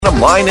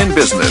line in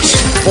business.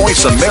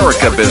 Voice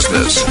America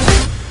Business.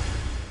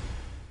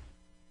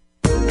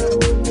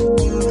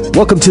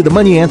 Welcome to the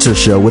Money Answer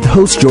Show with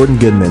host Jordan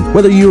Goodman.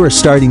 Whether you are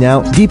starting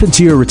out, deep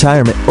into your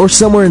retirement, or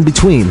somewhere in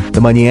between, the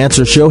Money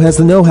Answer Show has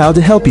the know-how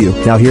to help you.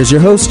 Now here's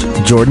your host,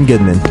 Jordan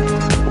Goodman.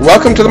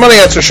 Welcome to the Money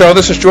Answer Show.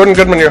 This is Jordan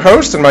Goodman, your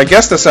host, and my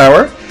guest this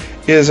hour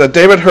is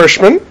David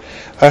Hershman,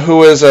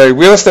 who is a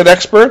real estate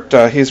expert.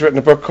 He's written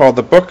a book called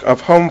The Book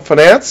of Home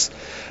Finance.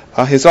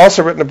 He's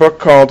also written a book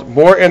called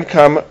More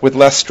Income with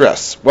Less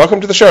Stress.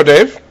 Welcome to the show,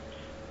 Dave.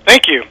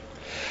 Thank you.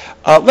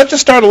 Let's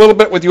just start a little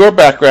bit with your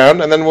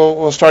background, and then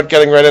we'll start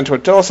getting right into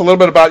it. Tell us a little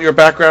bit about your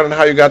background and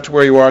how you got to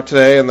where you are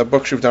today and the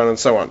books you've done and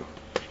so on.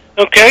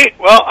 Okay.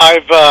 Well,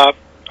 I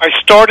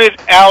started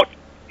out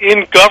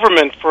in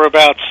government for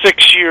about 8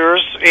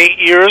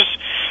 years,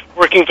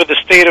 working for the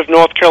state of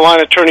North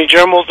Carolina Attorney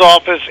General's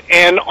office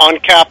and on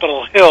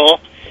Capitol Hill,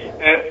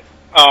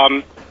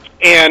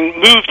 and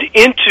moved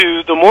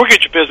into the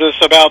mortgage business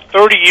about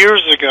 30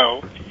 years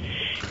ago,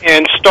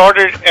 and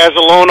started as a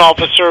loan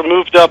officer,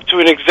 moved up to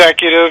an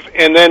executive,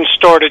 and then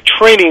started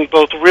training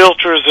both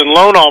realtors and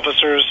loan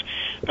officers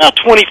about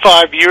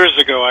 25 years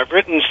ago. I've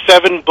written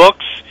 7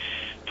 books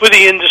for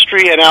the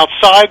industry and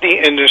outside the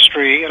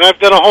industry, and I've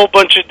done a whole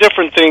bunch of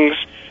different things.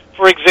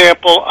 For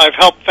example, I've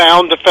helped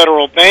found the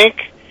Federal Bank.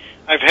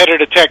 I've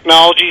headed a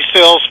technology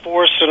sales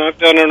force, and I've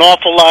done an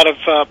awful lot of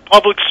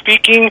public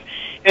speaking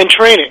and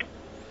training.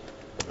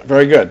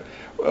 Very good.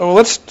 Well,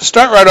 let's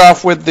start right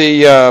off with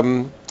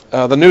the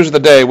news of the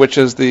day, which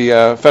is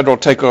the federal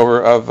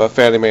takeover of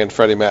Fannie Mae and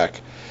Freddie Mac.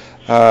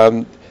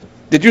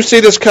 Did you see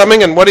this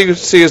coming, and what do you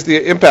see as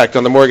the impact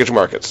on the mortgage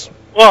markets?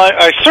 Well,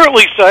 I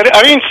certainly saw it.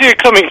 I didn't see it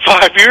coming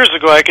 5 years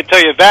ago, I could tell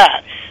you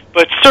that,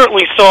 but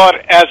certainly saw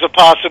it as a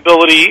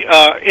possibility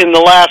in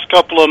the last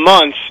couple of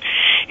months.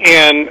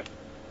 And,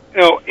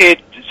 it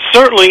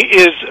certainly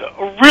is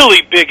a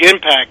really big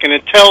impact, and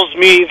it tells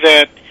me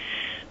that,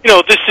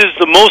 this is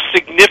the most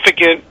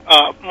significant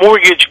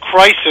mortgage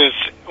crisis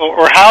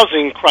or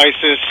housing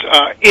crisis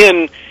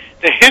in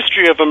the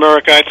history of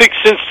America, I think,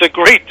 since the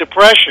Great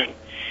Depression.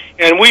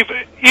 And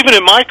even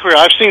in my career,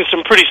 I've seen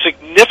some pretty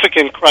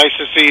significant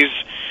crises,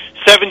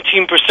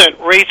 17%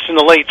 rates in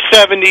the late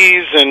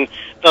 70s and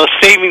the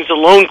savings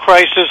and loan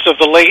crisis of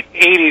the late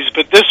 80s.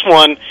 But this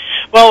one,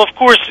 well, of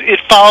course, it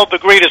followed the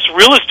greatest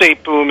real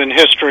estate boom in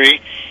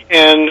history,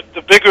 and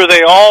the bigger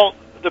they are,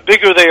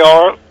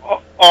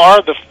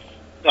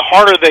 the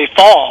harder they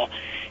fall.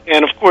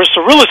 And, of course,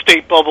 a real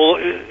estate bubble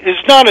is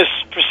not as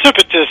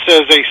precipitous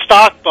as a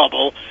stock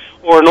bubble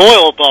or an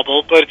oil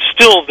bubble, but it's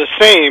still the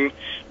same.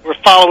 We're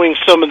following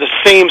some of the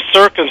same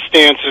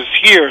circumstances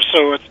here.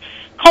 So it's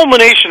a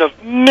culmination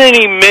of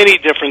many, many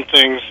different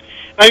things.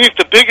 I think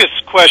the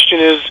biggest question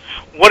is,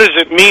 what does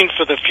it mean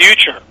for the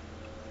future?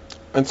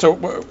 And so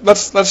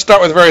let's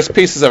start with various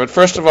pieces of it.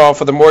 First of all,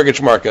 for the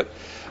mortgage market,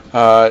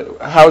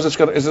 how is this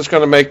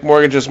going to make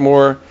mortgages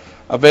more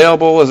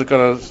available? Is it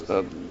going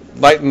to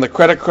lighten the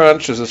credit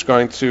crunch? Is this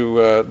going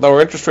to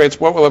lower interest rates?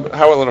 How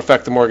will it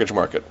affect the mortgage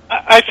market?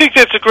 I think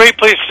that's a great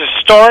place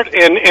to start,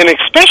 and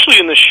especially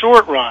in the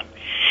short run.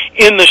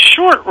 In the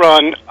short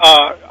run,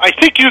 I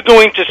think you're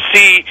going to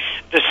see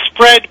the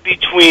spread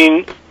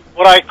between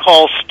what I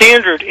call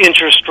standard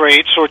interest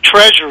rates or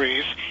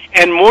treasuries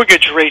and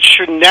mortgage rates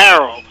should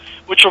narrow,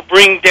 which will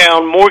bring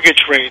down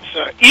mortgage rates.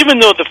 Even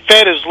though the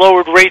Fed has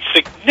lowered rates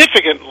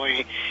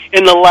significantly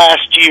in the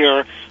last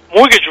year,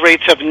 mortgage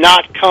rates have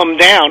not come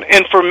down.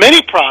 And for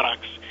many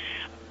products,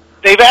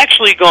 they've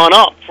actually gone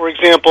up. For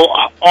example,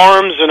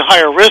 ARMs and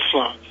higher risk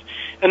loans.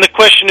 And the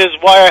question is,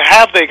 why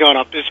have they gone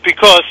up? It's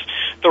because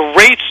the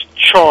rates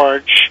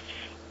charged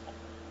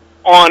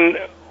on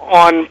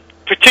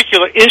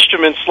particular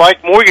instruments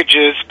like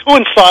mortgages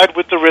coincide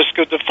with the risk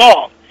of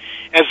default.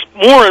 As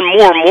more and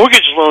more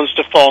mortgage loans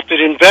defaulted,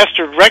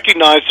 investors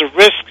recognized the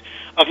risk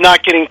of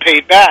not getting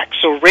paid back,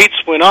 so rates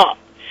went up.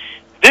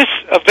 This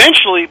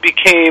eventually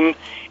became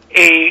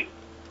a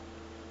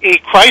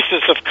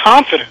crisis of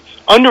confidence.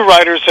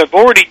 Underwriters have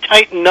already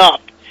tightened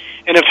up,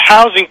 and if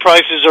housing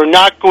prices are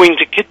not going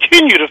to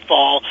continue to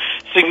fall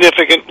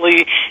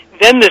significantly,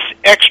 then this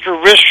extra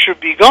risk should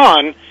be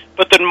gone,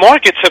 but the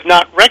markets have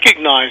not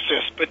recognized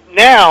this. But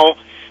now,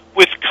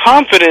 with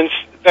confidence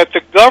that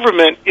the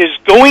government is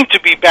going to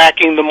be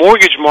backing the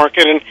mortgage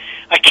market, and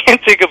I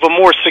can't think of a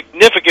more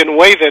significant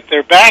way that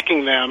they're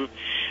backing them,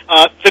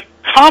 the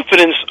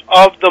confidence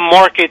of the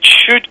market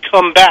should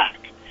come back.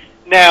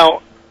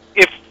 Now,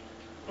 if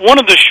one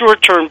of the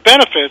short-term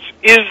benefits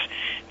is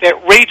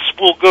that rates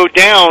will go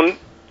down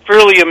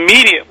fairly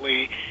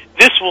immediately,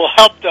 this will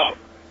help the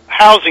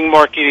housing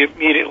market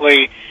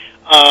immediately.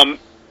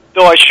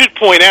 Though I should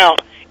point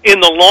out, in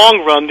the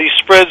long run, these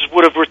spreads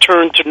would have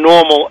returned to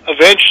normal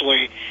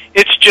eventually.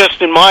 It's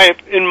just in my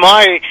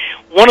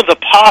one of the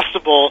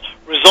possible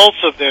results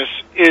of this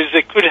is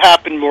it could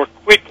happen more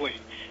quickly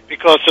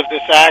because of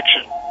this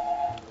action.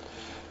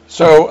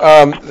 So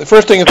the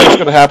first thing that's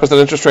going to happen is that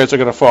interest rates are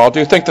going to fall. Do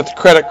you think that the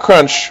credit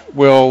crunch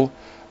will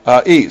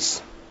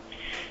ease?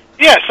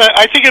 Yes,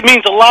 I think it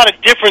means a lot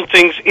of different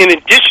things in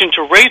addition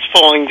to rates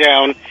falling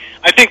down.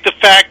 I think the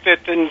fact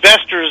that the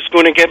investor is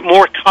going to get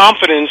more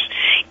confidence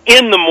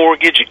in the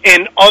mortgage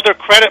and other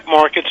credit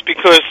markets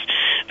because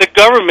the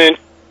government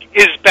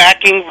is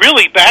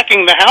really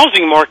backing the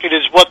housing market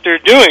is what they're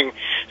doing.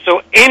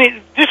 So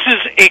this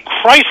is a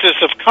crisis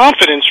of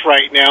confidence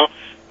right now.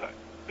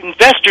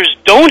 Investors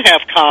don't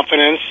have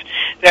confidence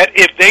that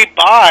if they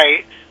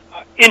buy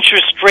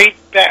interest rate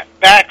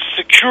backed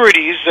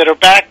securities that are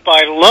backed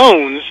by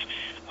loans,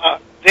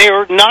 they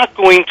are not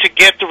going to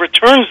get the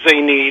returns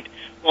they need.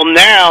 Well,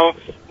 now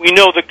we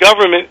know the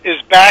government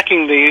is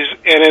backing these,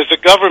 and as the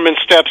government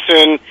steps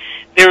in,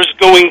 there's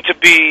going to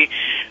be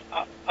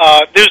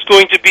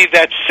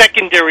that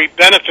secondary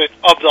benefit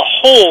of the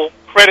whole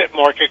credit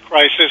market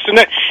crisis, and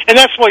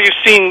that's why you're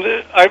seeing,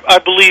 I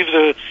believe,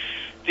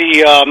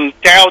 the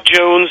Dow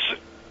Jones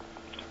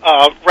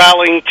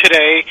rallying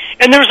today,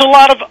 and there's a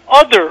lot of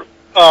other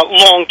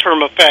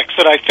long-term effects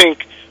that I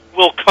think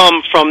will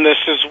come from this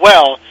as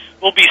well.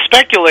 We'll be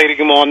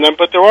speculating on them,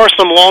 but there are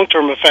some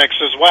long-term effects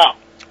as well.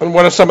 And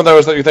what are some of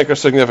those that you think are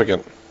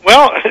significant?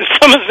 Well,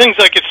 some of the things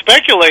I could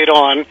speculate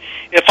on,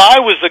 if I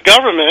was the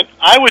government,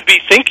 I would be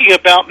thinking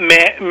about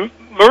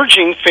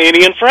merging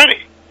Fannie and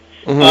Freddie.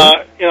 Mm-hmm.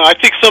 I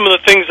think some of the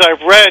things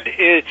I've read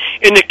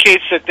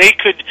indicates that they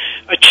could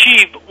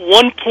achieve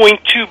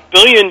 $1.2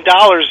 billion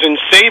in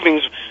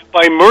savings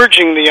by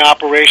merging the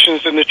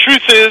operations, and the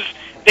truth is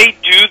they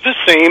do the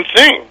same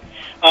thing.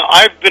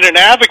 I've been an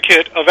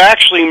advocate of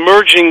actually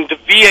merging the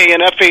VA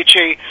and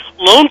FHA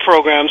loan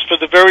programs for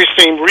the very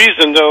same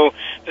reason, though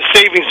the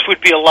savings would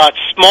be a lot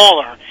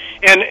smaller.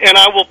 And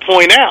I will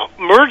point out,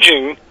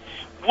 merging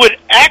would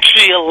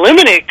actually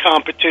eliminate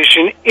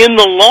competition in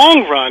the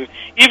long run.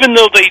 Even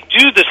though they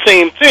do the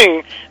same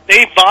thing,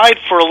 they vied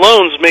for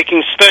loans,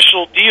 making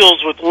special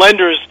deals with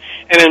lenders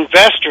and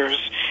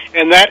investors,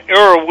 and that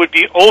era would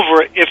be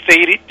over if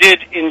they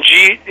did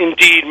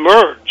indeed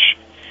merge.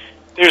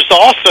 There's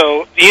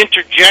also the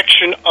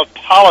interjection of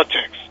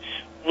politics.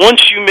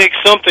 Once you make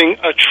something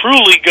a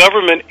truly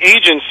government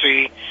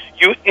agency,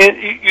 you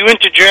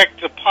interject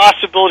the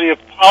possibility of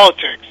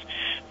politics.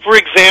 For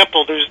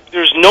example,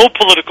 there's no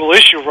political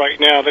issue right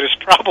now that is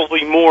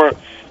probably more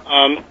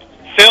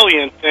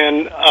salient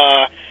than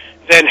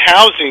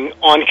housing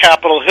on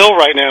Capitol Hill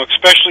right now,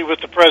 especially with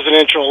the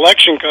presidential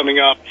election coming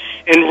up.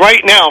 And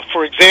right now,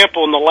 for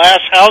example, in the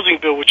last housing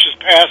bill, which was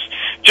passed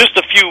just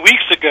a few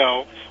weeks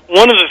ago,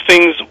 one of the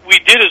things we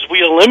did is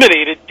we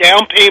eliminated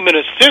down payment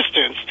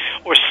assistance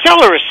or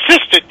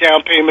seller-assisted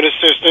down payment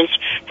assistance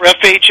for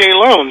FHA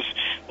loans.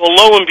 Well,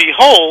 lo and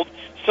behold,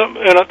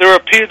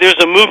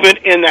 there's a movement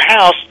in the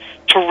House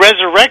to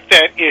resurrect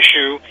that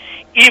issue,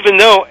 even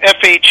though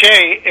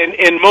FHA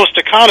and most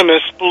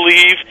economists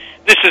believe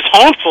this is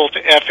harmful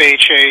to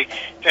FHA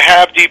to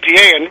have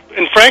DPA.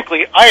 And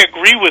frankly, I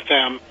agree with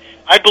them.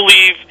 I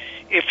believe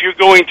if you're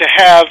going to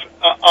have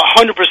a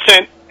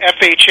 100%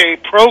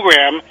 FHA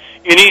program,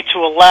 you need to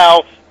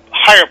allow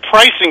higher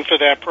pricing for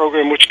that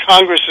program, which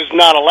Congress is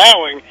not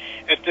allowing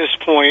at this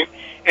point.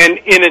 And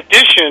in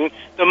addition,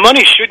 the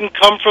money shouldn't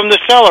come from the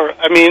seller.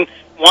 I mean,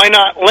 why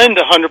not lend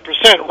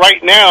 100%?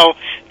 Right now,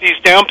 these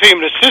down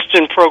payment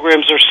assistance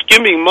programs are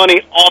skimming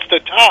money off the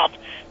top,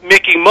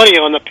 making money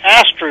on the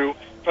pass-through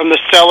from the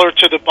seller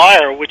to the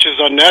buyer, which is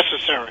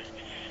unnecessary.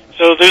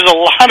 So there's a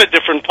lot of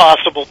different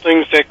possible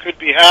things that could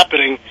be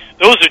happening.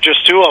 Those are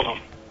just two of them.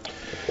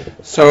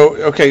 So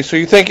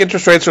you think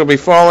interest rates will be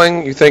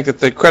falling? You think that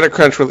the credit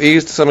crunch will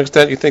ease to some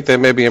extent? You think there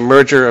may be a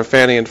merger of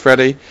Fannie and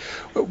Freddie?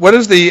 What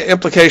is the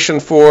implication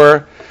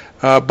for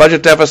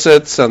budget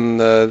deficits and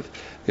the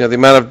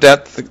amount of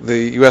debt the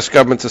U.S.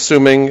 government's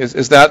assuming?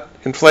 Is that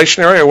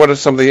inflationary, or what are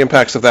some of the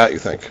impacts of that, you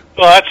think?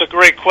 Well, that's a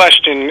great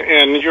question,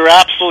 and you're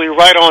absolutely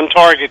right on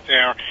target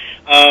there.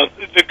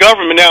 The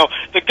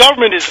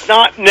government is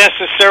not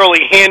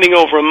necessarily handing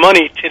over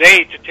money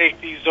today to take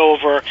these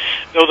over,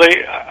 though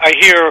I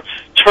hear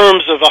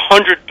terms of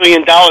 $100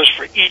 billion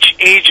for each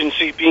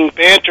agency being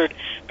bantered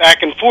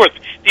back and forth.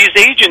 These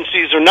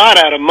agencies are not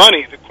out of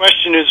money. The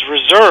question is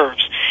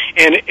reserves.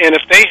 And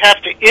if they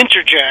have to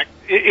inject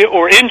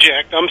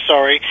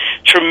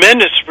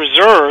tremendous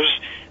reserves,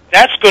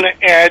 that's going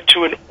to add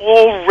to an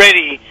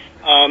already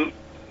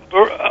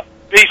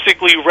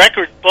basically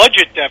record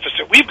budget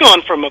deficit. We've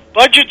gone from a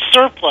budget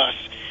surplus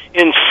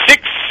in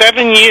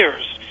 6-7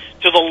 years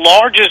to the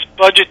largest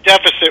budget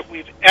deficit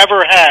we've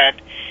ever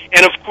had.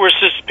 And of course,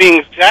 this is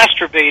being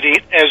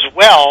exacerbated as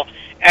well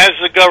as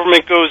the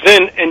government goes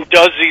in and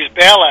does these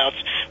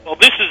bailouts. Well,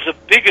 this is the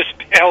biggest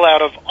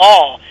bailout of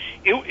all.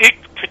 It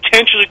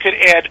potentially could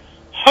add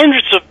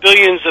hundreds of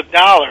billions of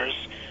dollars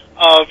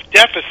of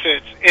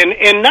deficits.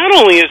 And not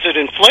only is it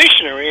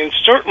inflationary, and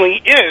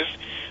certainly is,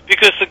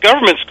 because the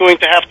government's going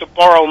to have to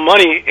borrow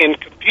money and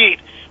compete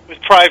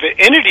with private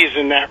entities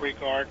in that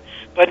regard,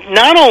 but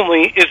not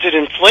only is it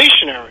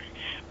inflationary,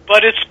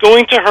 but it's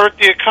going to hurt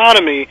the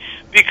economy,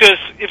 because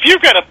if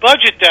you've got a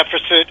budget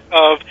deficit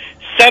of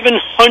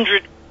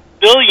 $700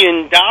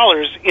 billion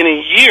in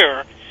a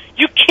year,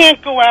 you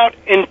can't go out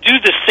and do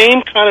the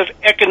same kind of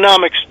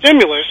economic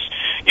stimulus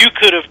you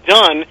could have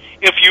done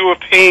if you were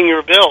paying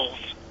your bills.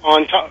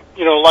 on top,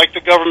 like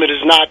the government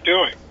is not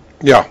doing.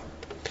 Yeah.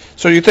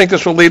 So you think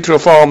this will lead to a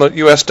fall in the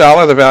U.S.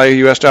 dollar, the value of the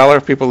U.S. dollar,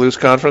 if people lose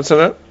confidence in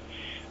it?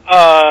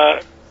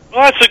 Well,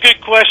 that's a good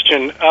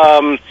question.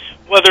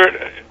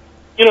 Whether,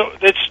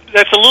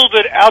 that's a little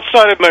bit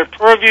outside of my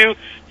purview.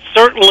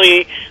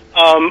 Certainly,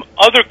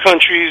 other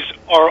countries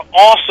are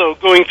also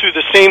going through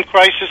the same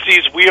crises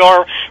we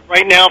are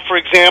right now. For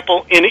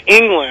example, in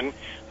England,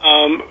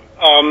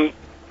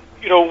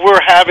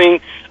 we're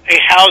having a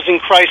housing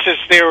crisis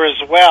there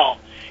as well.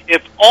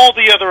 If all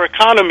the other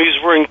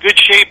economies were in good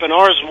shape and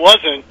ours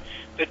wasn't,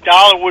 the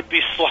dollar would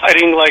be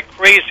sliding like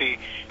crazy.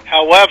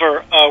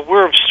 However,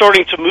 we're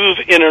starting to move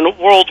in a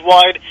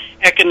worldwide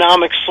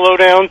economic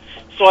slowdown,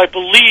 so I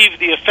believe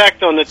the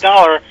effect on the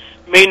dollar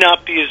may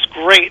not be as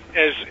great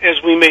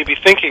as we may be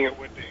thinking it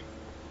would be.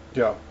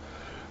 Yeah.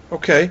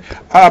 Okay.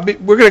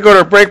 We're going to go to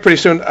a break pretty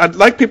soon. I'd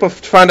like people to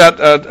find out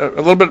a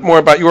little bit more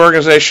about your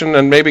organization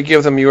and maybe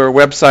give them your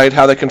website,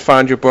 how they can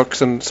find your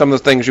books, and some of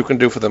the things you can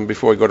do for them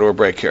before we go to a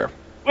break here.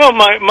 Well,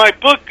 my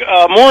book,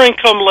 More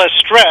Income, Less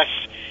Stress,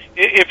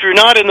 if you're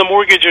not in the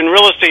mortgage and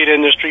real estate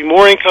industry,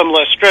 More Income,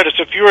 Less Stress,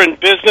 if you're in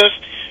business,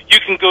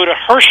 you can go to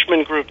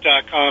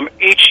HershmanGroup.com,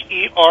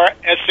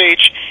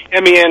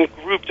 HERSHMEN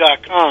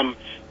Group.com.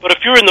 But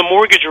if you're in the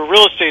mortgage or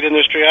real estate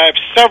industry, I have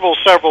several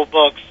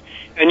books,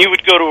 and you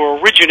would go to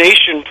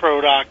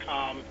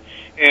OriginationPro.com,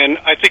 and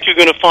I think you're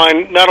going to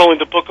find not only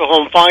the Book of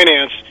Home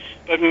Finance,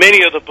 but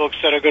many of the books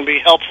that are going to be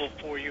helpful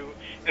for you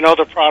and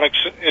other products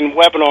and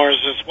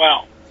webinars as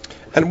well.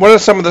 And what are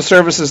some of the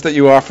services that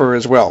you offer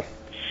as well?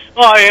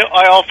 Well,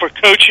 I offer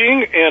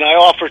coaching, and I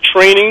offer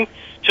training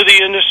to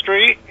the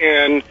industry,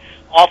 and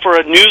offer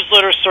a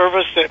newsletter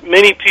service that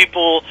many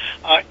people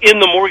in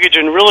the mortgage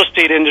and real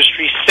estate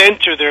industry send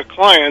to their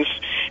clients,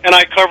 and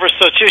I cover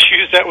such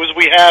issues that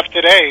we have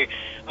today.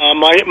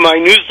 My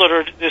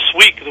newsletter this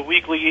week, the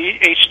weekly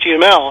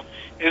HTML,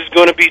 is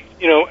going to be,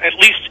 at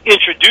least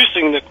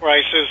introducing the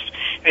crisis,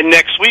 and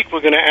next week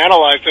we're going to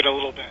analyze it a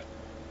little bit.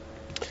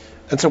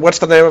 And so what's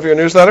the name of your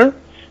newsletter?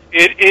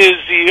 It is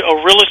the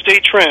Real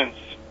Estate Trends.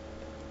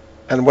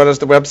 And what is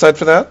the website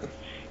for that?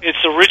 It's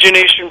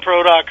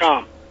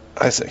originationpro.com.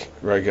 I see.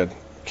 Very good.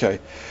 Okay.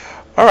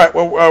 All right.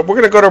 Well, we're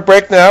going to go to a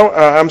break now.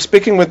 I'm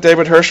speaking with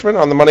David Hershman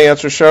on the Money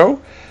Answer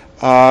Show.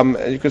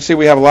 You can see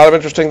we have a lot of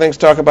interesting things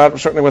to talk about,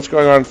 certainly what's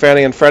going on in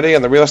Fannie and Freddie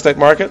and the real estate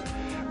market.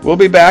 We'll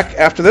be back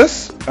after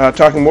this,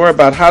 talking more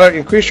about how to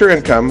increase your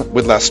income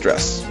with less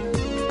stress.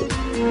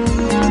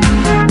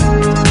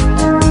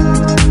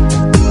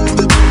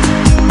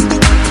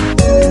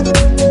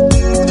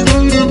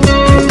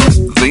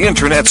 The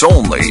Internet's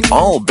only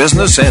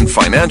all-business and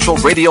financial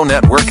radio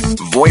network,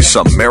 Voice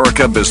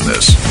America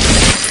Business.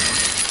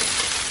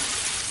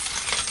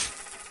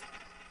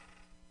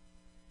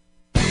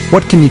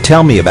 What can you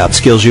tell me about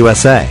Skills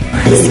USA?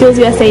 Skills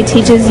USA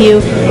teaches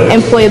you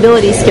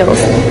employability skills.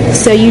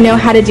 So you know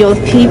how to deal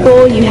with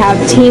people, you have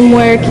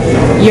teamwork,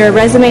 your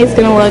resume is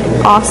going to look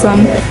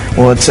awesome.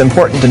 Well, it's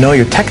important to know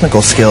your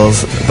technical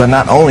skills, but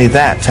not only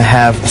that, to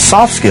have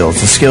soft skills,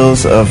 the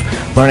skills of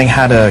learning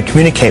how to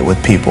communicate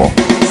with people.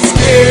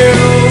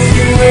 Skills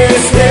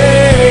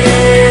USA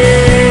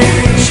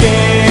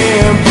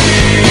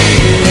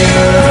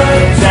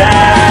champions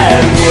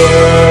at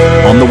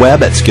work. On the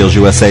web at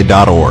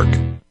skillsusa.org.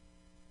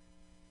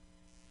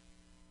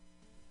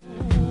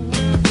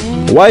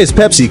 Why is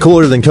Pepsi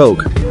cooler than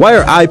Coke? Why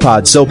are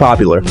iPods so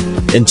popular?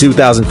 In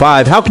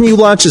 2005, how can you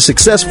launch a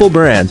successful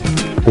brand?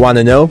 Want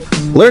to know?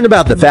 Learn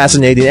about the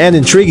fascinating and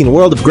intriguing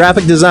world of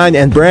graphic design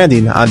and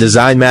branding on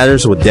Design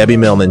Matters with Debbie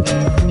Millman.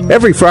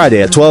 Every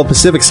Friday at 12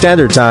 Pacific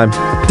Standard Time,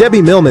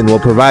 Debbie Millman will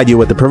provide you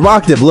with a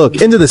provocative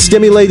look into the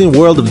stimulating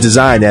world of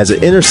design as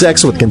it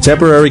intersects with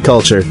contemporary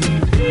culture.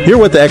 Hear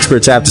what the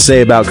experts have to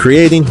say about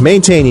creating,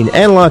 maintaining,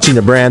 and launching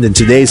a brand in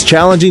today's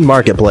challenging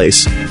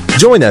marketplace.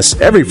 Join us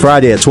every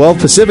Friday at 12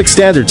 Pacific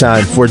Standard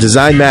Time for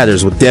Design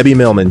Matters with Debbie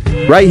Millman,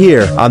 right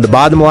here on the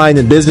Bottom Line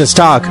in Business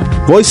Talk,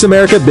 Voice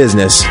America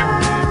Business.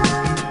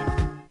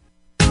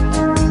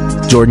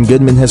 Jordan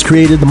Goodman has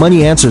created the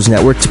Money Answers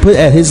Network to put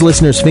at his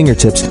listeners'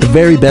 fingertips the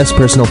very best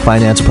personal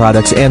finance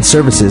products and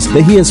services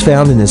that he has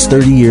found in his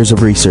 30 years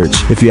of research.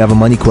 If you have a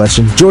money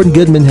question, Jordan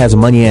Goodman has a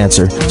money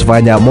answer. To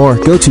find out more,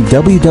 go to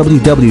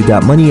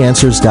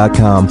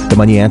www.moneyanswers.com. The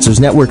Money Answers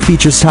Network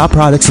features top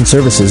products and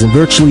services in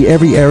virtually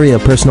every area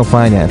of personal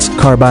finance,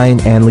 car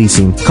buying and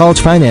leasing, college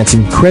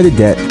financing, credit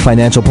debt,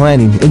 financial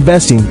planning,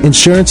 investing,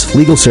 insurance,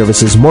 legal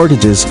services,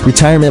 mortgages,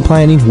 retirement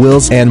planning,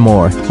 wills, and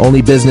more.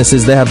 Only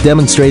businesses that have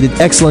demonstrated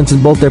excellence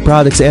in both their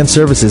products and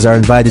services are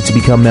invited to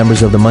become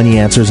members of the Money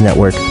Answers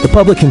Network. The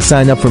public can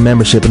sign up for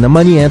membership in the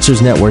Money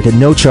Answers Network at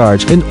no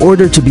charge in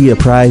order to be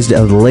apprised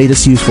of the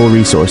latest useful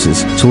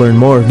resources. To learn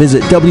more,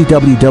 visit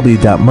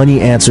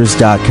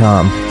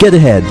www.moneyanswers.com. Get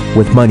ahead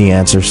with Money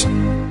Answers.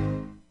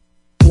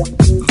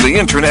 The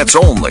Internet's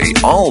only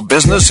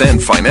all-business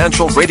and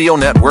financial radio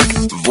network,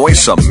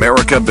 Voice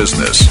America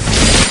Business.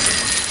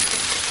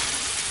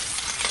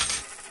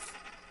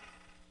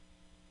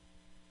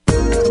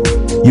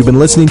 You've been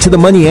listening to the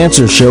Money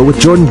Answer Show with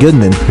Jordan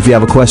Goodman. If you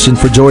have a question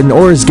for Jordan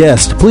or his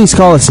guest, please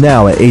call us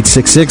now at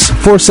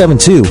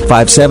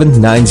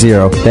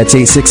 866-472-5790. That's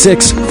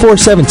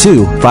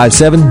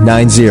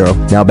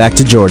 866-472-5790. Now back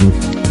to Jordan.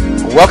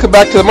 Welcome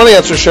back to the Money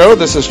Answer Show.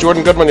 This is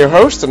Jordan Goodman, your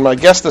host, and my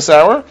guest this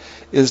hour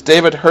is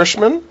David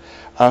Hershman,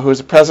 who is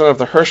the president of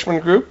the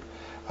Hershman Group.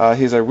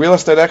 He's a real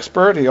estate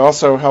expert. He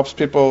also helps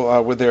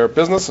people with their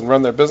business and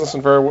run their business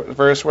in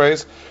various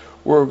ways.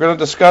 We're going to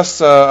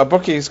discuss a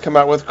book he's come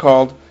out with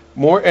called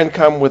More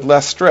Income with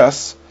Less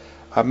Stress,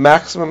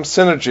 Maximum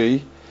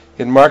Synergy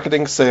in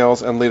Marketing,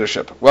 Sales, and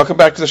Leadership. Welcome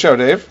back to the show,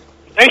 Dave.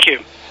 Thank you.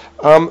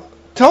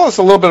 Tell us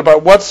a little bit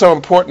about what's so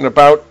important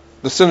about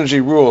the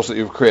synergy rules that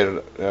you've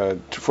created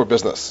for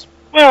business.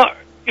 Well,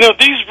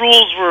 these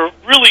rules were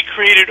really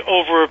created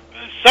over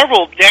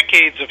several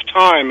decades of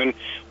time, and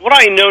what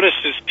I notice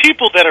is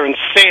people that are in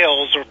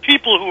sales or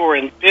people who are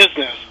in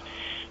business,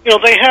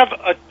 they have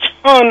a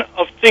ton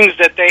of things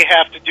that they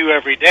have to do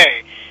every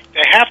day.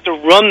 They have to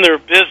run their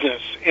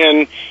business,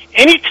 and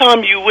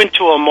anytime you went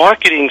to a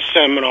marketing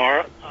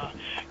seminar,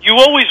 you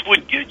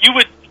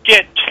would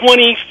get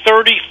 20,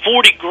 30,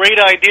 40 great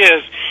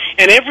ideas,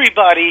 and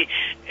everybody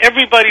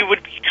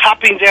would be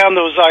copying down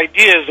those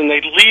ideas, and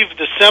they'd leave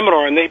the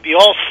seminar, and they'd be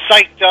all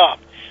psyched up.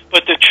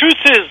 But the truth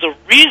is, the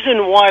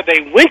reason why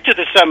they went to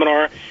the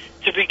seminar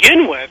to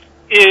begin with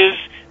is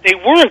they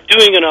weren't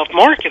doing enough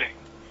marketing.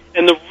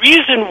 And the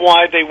reason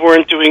why they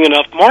weren't doing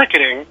enough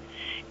marketing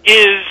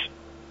is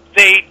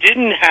they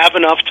didn't have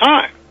enough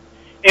time.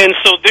 And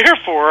so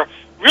therefore,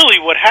 really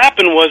what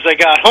happened was they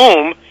got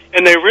home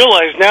and they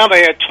realized now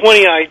they had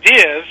 20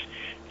 ideas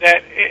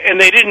and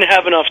they didn't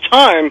have enough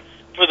time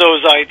for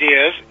those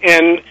ideas.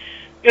 And,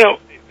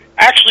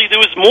 actually there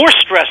was more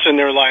stress in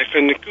their life.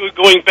 And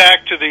going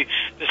back to the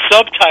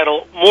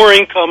subtitle, More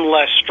Income,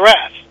 Less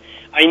Stress,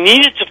 I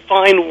needed to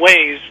find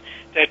ways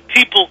that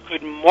people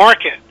could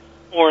market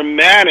or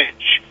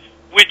manage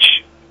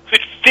which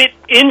could fit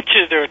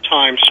into their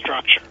time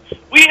structure.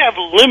 We have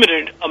a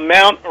limited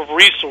amount of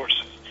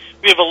resources.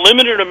 We have a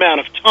limited amount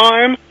of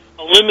time,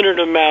 a limited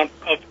amount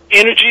of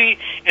energy,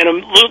 and a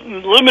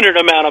limited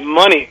amount of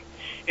money.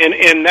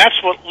 And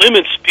that's what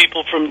limits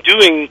people from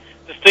doing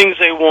the things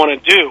they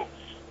want to do.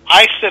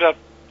 I set up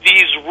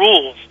these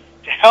rules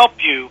to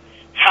help you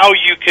how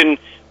you can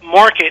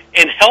market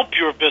and help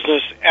your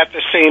business at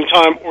the same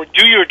time or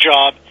do your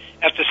job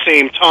at the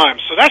same time.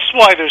 So that's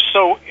why they're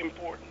so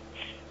important.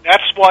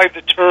 That's why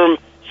the term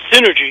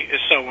synergy is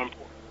so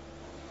important.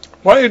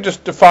 Why don't you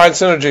just define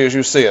synergy as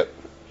you see it?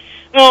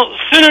 Well,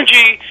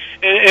 synergy,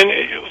 and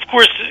of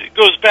course, it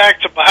goes back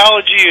to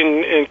biology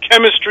and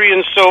chemistry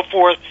and so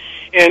forth.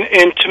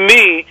 And to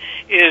me,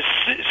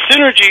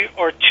 synergy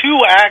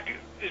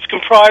is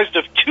comprised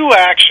of two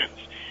actions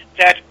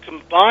that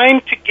combine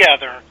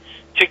together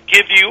to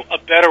give you a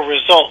better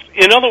result.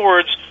 In other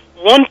words,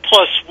 1 +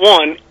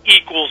 1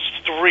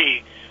 =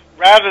 3,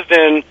 rather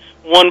than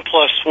 1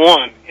 +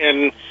 1.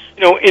 And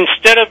in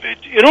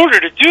order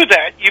to do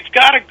that, you've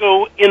got to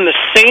go in the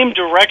same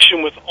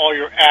direction with all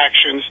your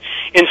actions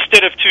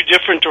instead of two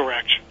different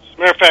directions. As a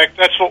matter of fact,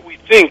 that's what we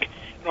think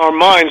in our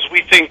minds.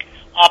 We think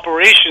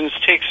operations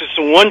takes us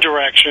in one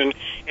direction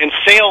and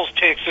sales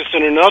takes us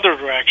in another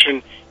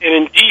direction, and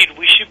indeed,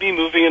 we should be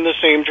moving in the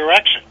same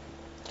direction.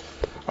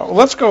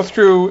 Let's go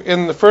through,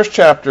 in the first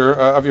chapter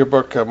of your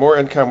book, More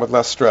Income with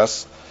Less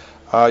Stress,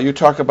 you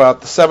talk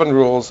about the 7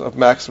 rules of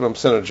maximum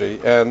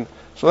synergy. And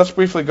so let's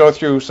briefly go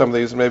through some of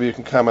these, and maybe you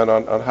can comment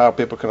on how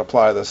people can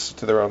apply this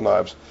to their own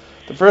lives.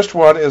 The first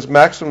one is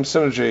maximum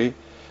synergy.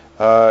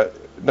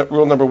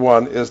 Rule number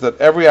 1 is that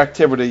every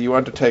activity you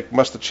undertake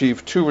must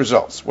achieve 2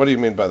 results. What do you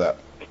mean by that?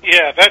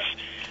 Yeah, that's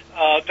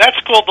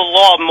called the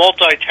law of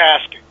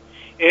multitasking.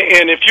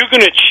 And if you're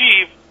going to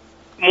achieve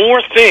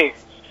more things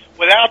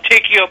without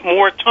taking up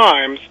more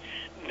time,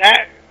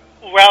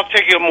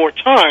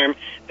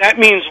 that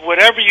means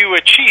whatever you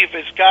achieve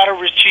has got to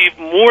achieve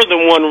more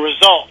than one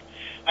result.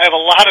 I have a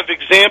lot of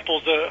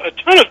examples, a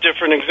ton of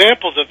different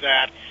examples of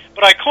that,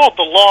 but I call it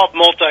the law of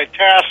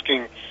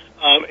multitasking.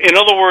 In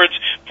other words,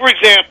 for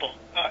example,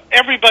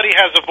 everybody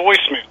has a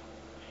voicemail.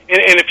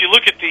 And if you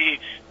look at the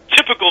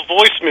typical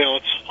voicemail,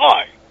 it's,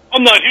 "Hi,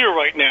 I'm not here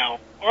right now,"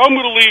 or "I'm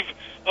going to leave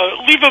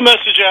a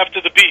message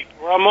after the beep,"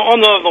 or "I'm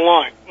on the other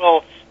line."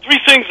 Well, 3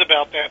 things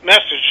about that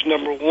message.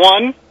 Number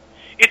 1,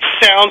 it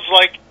sounds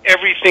like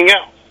everything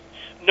else.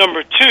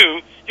 Number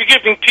 2, you're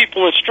giving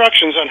people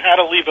instructions on how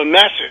to leave a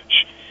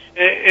message.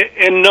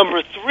 And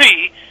number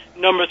three,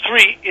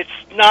 it's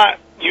not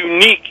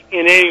unique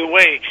in any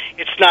way.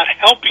 It's not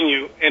helping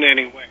you in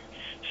any way.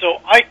 So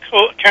I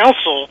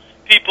counsel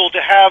people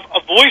to have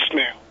a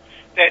voicemail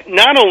that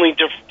not only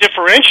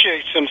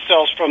differentiates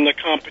themselves from the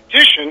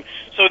competition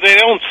so they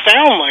don't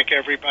sound like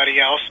everybody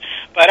else,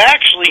 but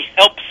actually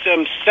helps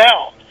them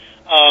sell.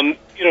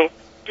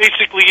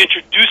 Basically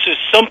introduces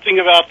something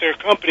about their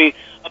company,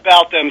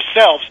 about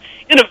themselves,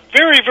 in a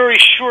very, very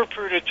short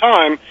period of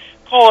time.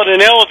 Call it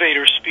an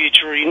elevator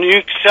speech or a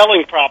unique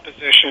selling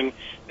proposition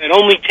that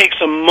only takes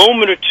a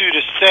moment or two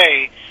to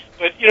say.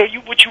 But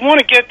what you want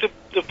to get the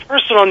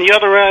person on the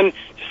other end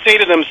to say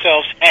to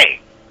themselves, hey,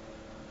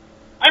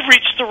 I've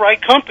reached the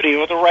right company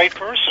or the right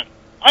person.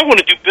 I want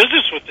to do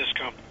business with this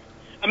company.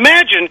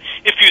 Imagine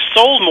if you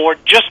sold more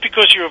just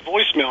because you're a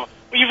voicemail.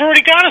 Well, you've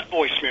already got a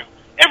voicemail.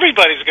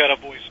 Everybody's got a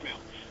voicemail.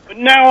 But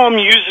now I'm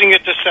using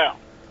it to sell.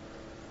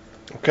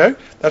 Okay,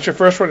 that's your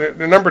first one.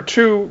 The number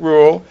 2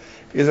 rule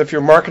is if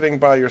you're marketing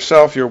by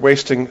yourself, you're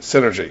wasting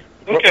synergy.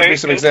 What would be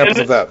some examples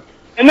of that?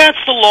 And that's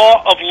the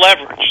law of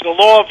leverage. The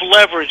law of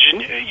leverage.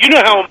 And you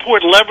know how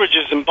important leverage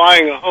is in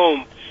buying a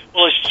home.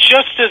 Well, it's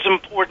just as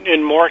important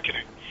in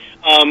marketing.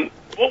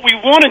 What we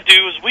want to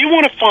do is we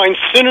want to find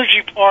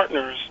synergy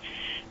partners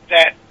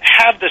that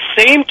have the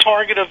same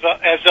target as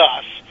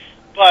us,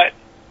 but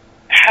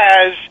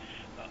has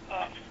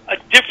a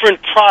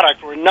different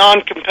product or a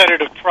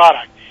non-competitive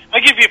product.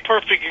 I'll give you a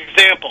perfect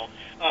example.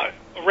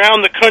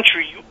 Around the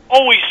country, you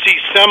always see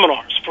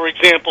seminars. For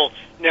example,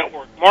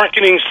 network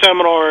marketing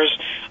seminars,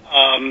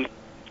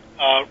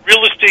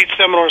 real estate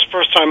seminars,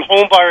 first-time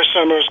home buyer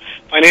seminars,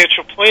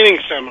 financial planning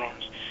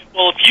seminars.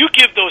 Well, if you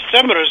give those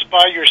seminars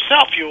by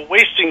yourself, you're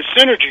wasting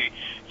synergy.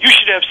 You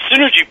should have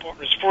synergy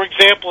partners. For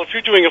example, if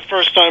you're doing a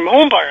first-time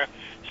home buyer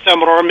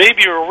seminar,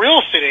 maybe you're a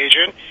real estate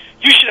agent,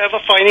 you should have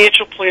a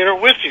financial planner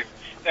with you.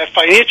 That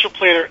financial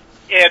planner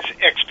adds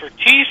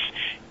expertise.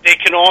 They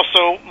can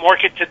also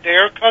market to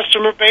their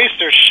customer base.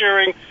 They're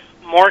sharing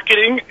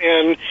marketing,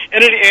 and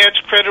it adds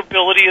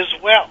credibility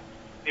as well.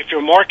 If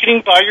you're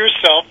marketing by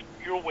yourself,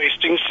 you're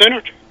wasting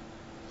synergy.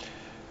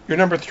 Your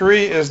number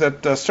 3 is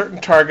that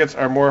certain targets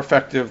are more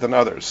effective than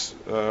others.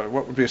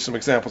 What would be some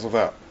examples of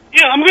that?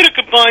 Yeah, I'm going to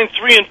combine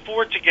 3 and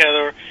 4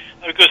 together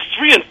because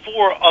 3 and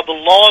 4 are the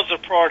laws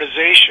of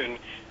prioritization,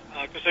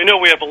 because I know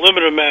we have a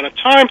limited amount of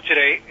time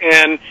today,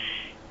 and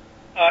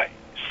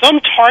some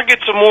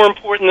targets are more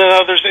important than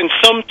others, and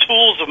some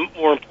tools are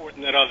more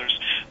important than others.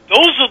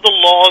 Those are the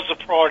laws of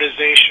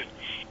prioritization.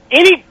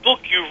 Any book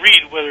you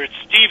read, whether it's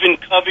Stephen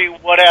Covey,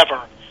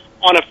 whatever,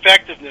 on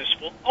effectiveness,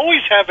 will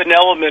always have an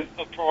element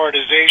of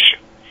prioritization.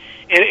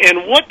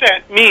 And what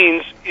that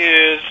means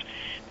is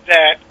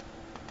that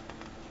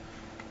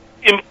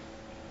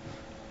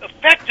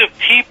effective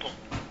people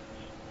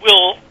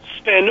will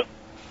spend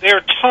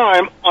their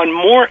time on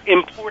more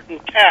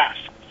important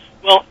tasks,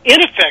 while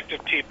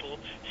ineffective people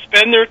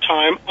spend their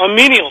time on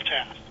menial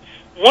tasks.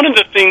 One of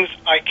the things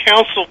I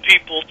counsel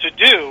people to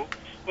do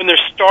when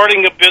they're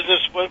starting a business,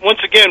 once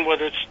again,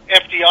 whether it's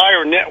FDI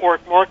or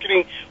network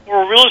marketing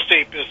or a real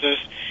estate business,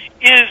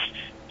 is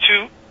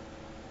to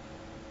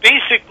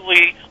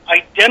basically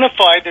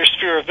identify their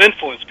sphere of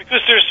influence,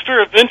 because their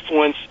sphere of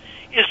influence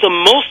is the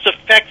most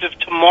effective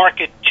to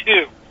market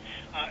to.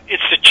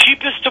 It's the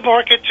cheapest to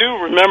market to.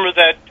 Remember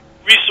that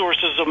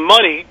resources are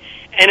money,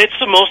 and it's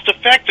the most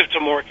effective to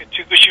market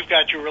to because you've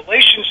got your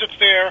relationships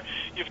there,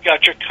 you've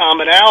got your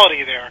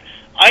commonality there.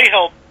 I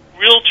help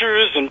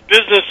realtors and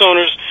business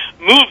owners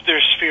move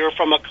their sphere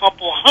from a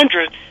couple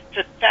hundred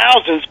to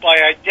thousands by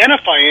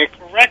identifying it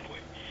correctly.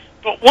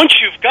 But once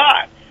you've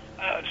got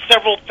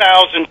several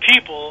thousand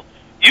people,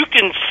 you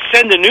can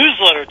send a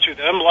newsletter to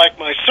them, like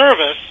my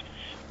service,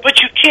 but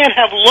you can't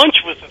have lunch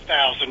with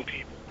 1,000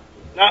 people,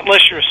 not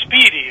unless you're a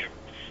speed eater.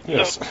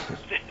 Yes. So,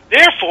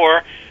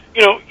 therefore,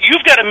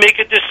 you've got to make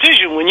a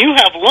decision. When you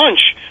have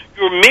lunch,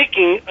 you're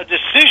making a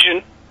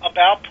decision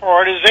about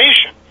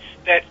prioritization,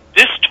 that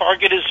this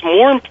target is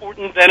more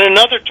important than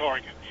another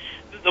target.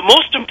 The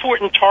most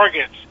important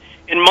targets,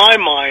 in my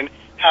mind,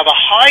 have a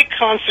high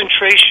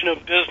concentration of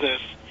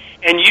business,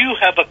 and you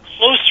have a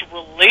close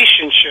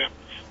relationship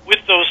with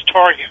those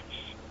targets.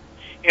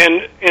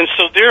 And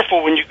so,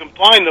 therefore, when you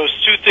combine those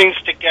two things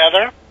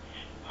together,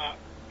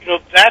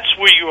 that's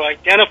where you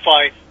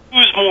identify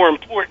who's more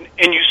important,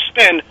 and you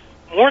spend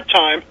more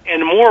time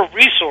and more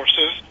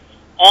resources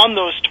on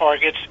those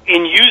targets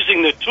in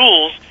using the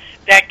tools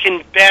that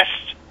can best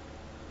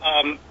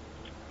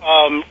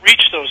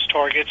reach those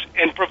targets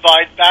and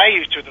provide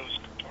value to those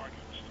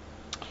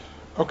targets.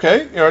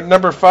 Okay.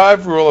 Number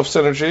 5 rule of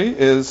synergy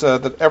is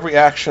that every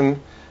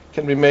action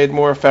can be made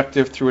more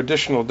effective through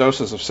additional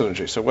doses of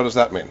synergy. So what does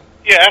that mean?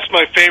 Yeah, that's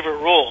my favorite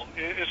rule.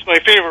 It's my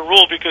favorite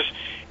rule because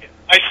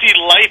I see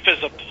life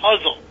as a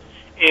puzzle,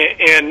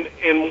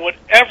 and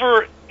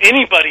whatever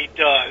anybody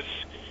does,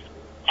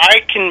 I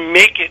can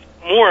make it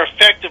more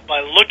effective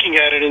by looking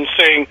at it and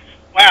saying,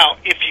 wow,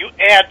 if you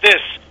add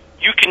this,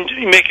 you can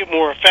make it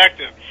more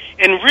effective.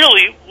 And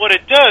really, what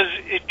it does,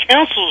 it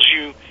counsels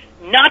you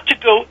not to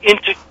go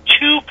into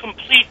two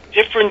complete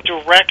different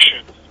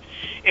directions.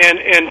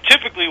 And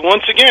typically,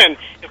 once again,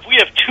 if we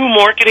have 2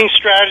 marketing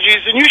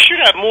strategies, and you should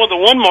have more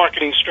than one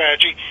marketing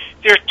strategy,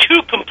 they're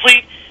 2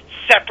 complete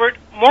separate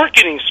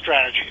marketing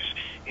strategies.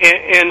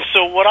 And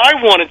so what I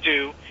want to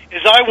do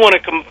is I want to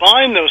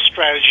combine those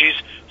strategies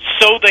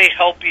so they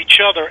help each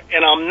other,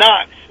 and I'm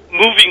not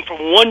moving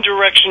from one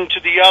direction to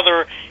the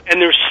other, and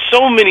there's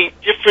so many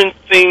different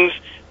things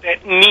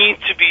that need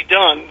to be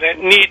done,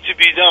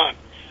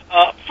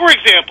 For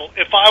example,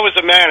 if I was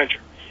a manager,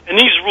 and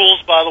these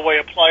rules, by the way,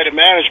 apply to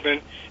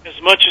management as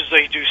much as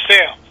they do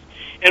sales,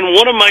 and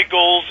one of my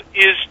goals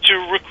is to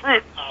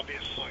recruit,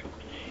 obviously,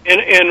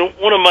 and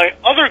one of my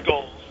other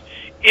goals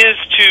is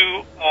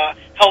to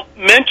help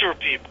mentor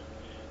people.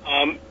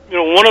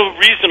 One of the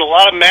reasons a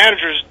lot of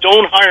managers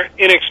don't hire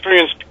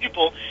inexperienced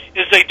people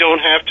is they don't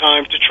have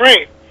time to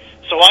train.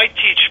 So I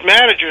teach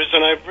managers,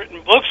 and I've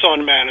written books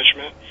on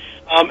management,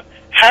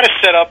 how to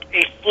set up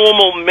a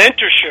formal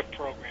mentorship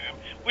program,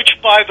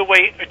 which, by the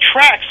way,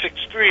 attracts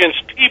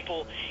experienced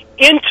people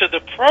into the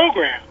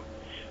program,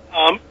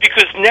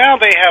 because now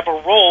they have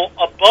a role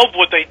above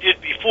what they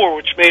did before,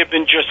 which may have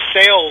been just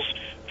sales,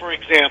 for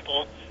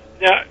example.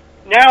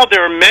 Now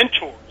they're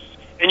mentors,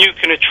 and you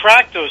can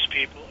attract those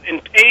people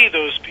and pay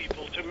those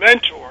people to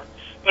mentor,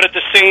 but at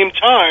the same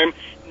time,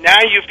 now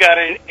you've got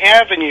an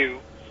avenue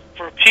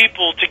for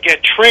people to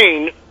get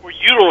trained where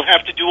you don't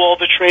have to do all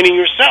the training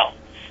yourself.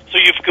 So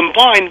you've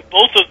combined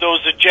both of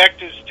those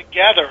objectives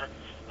together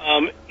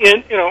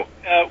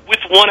with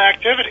one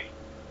activity.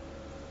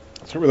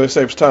 So it really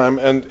saves time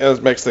and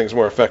it makes things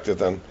more effective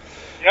then.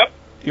 Yep.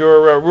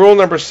 Your rule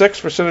number 6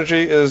 for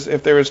synergy is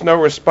if there is no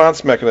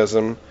response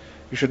mechanism,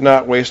 you should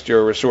not waste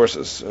your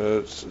resources.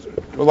 A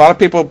lot of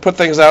people put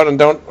things out and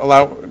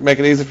don't make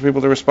it easy for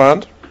people to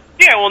respond.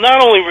 Yeah, well,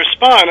 not only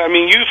respond. I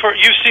mean, you've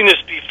seen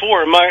this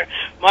before. My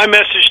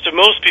message to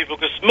most people,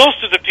 because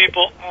most of the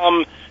people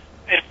I'm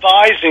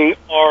advising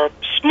are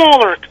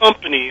smaller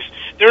companies.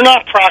 They're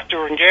not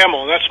Procter &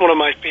 Gamble. That's one of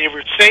my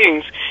favorite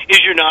sayings,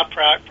 is you're not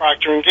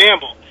Procter &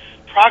 Gamble.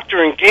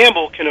 Procter &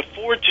 Gamble can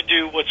afford to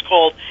do what's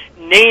called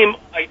name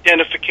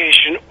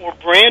identification or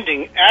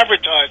branding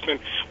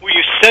advertisement, where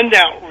you send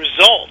out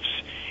results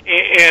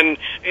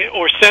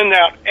or send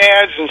out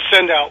ads and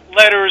send out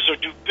letters or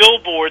do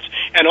billboards,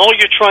 and all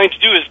you're trying to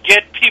do is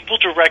get people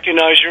to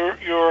recognize your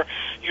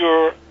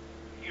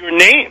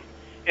name.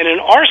 And in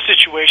our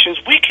situations,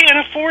 we can't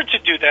afford to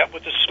do that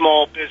with a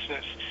small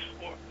business.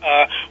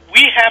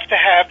 We have to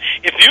have,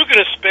 if you're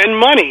going to spend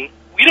money,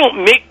 we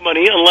don't make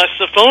money unless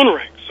the phone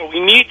rings. So we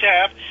need to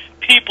have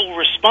people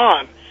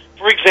respond.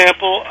 For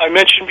example, I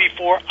mentioned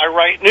before, I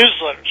write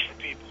newsletters for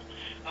people.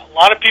 A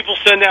lot of people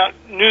send out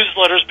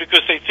newsletters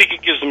because they think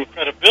it gives them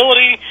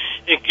credibility,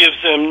 it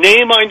gives them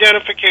name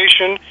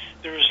identification.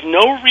 There's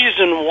no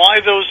reason why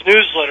those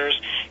newsletters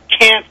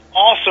can't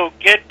also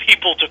get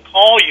people to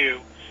call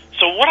you.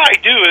 So what I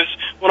do is,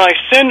 when I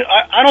send,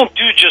 I don't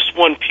do just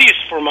one piece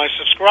for my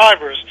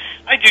subscribers.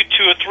 I do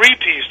 2 or 3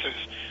 pieces,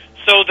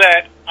 so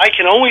that I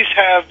can always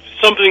have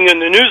something in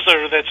the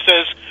newsletter that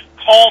says,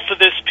 call for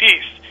this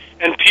piece,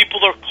 and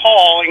people are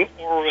calling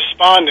or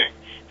responding.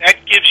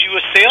 That gives you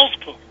a sales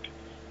point,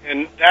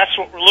 and that's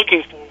what we're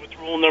looking for with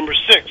rule number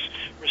 6,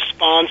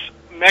 response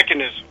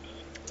mechanisms.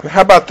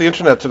 How about the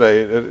internet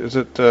today? Is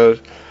it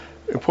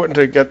important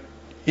to get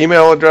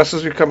email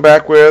addresses you come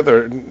back with,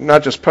 or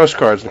not just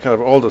postcards and kind of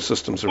older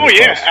systems of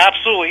response? Oh, yeah,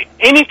 absolutely.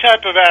 Any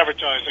type of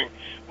advertising,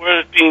 whether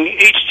it be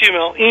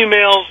HTML,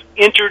 emails,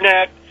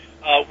 internet,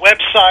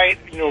 website,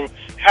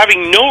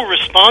 having no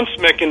response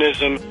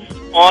mechanism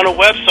on a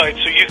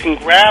website so you can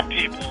grab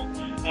people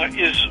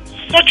is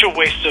such a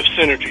waste of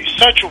synergy,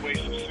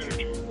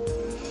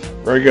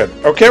 Very good.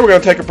 Okay, we're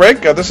going to take a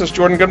break. This is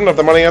Jordan Goodman of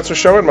the Money Answer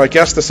Show, and my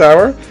guest this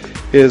hour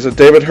is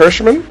David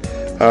Hershman,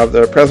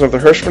 the president of the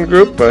Hershman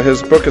Group.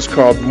 His book is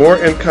called More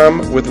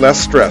Income with Less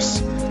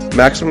Stress,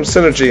 Maximum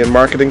Synergy in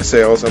Marketing,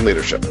 Sales, and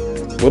Leadership.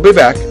 We'll be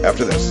back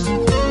after this.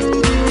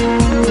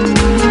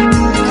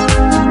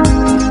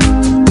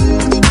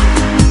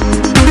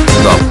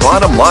 The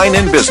bottom line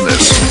in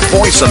business.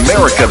 Voice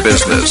America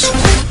Business.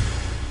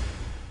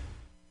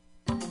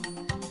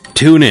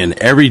 Tune in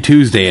every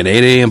Tuesday at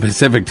 8 a.m.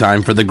 Pacific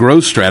Time for The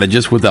Growth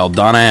Strategist with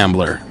Aldana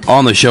Ambler.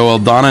 On the show,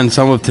 Aldana and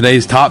some of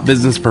today's top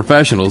business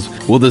professionals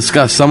will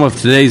discuss some of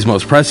today's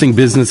most pressing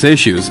business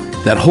issues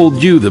that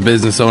hold you, the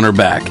business owner,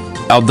 back.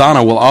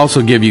 Aldana will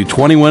also give you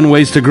 21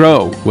 ways to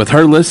grow with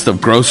her list of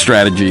growth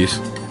strategies.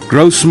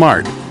 Grow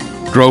smart,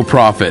 grow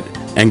profit,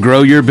 and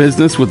grow your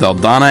business with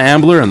Aldana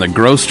Ambler and The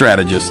Growth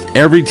Strategist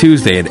every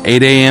Tuesday at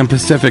 8 a.m.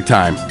 Pacific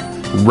Time,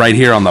 right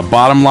here on the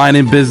Bottom Line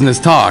in Business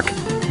Talk,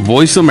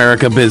 Voice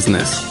America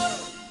Business.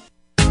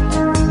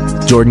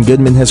 Jordan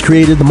Goodman has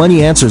created the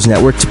Money Answers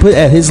Network to put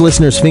at his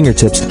listeners'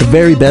 fingertips the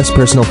very best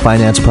personal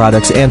finance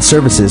products and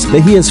services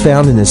that he has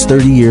found in his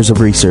 30 years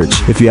of research.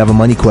 If you have a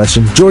money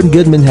question, Jordan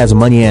Goodman has a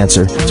money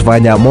answer. To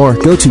find out more,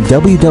 go to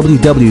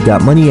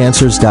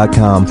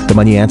www.moneyanswers.com. The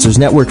Money Answers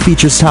Network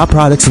features top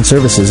products and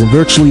services in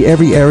virtually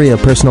every area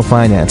of personal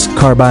finance,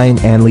 car buying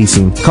and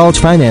leasing, college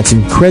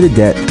financing, credit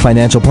debt,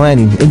 financial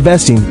planning,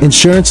 investing,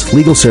 insurance,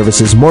 legal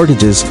services,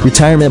 mortgages,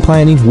 retirement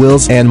planning,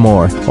 wills, and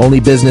more.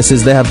 Only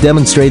businesses that have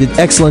demonstrated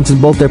excellence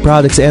in both their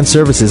products and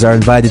services are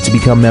invited to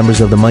become members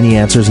of the Money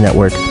Answers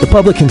Network. The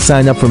public can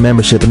sign up for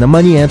membership in the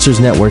Money Answers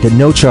Network at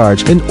no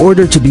charge in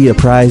order to be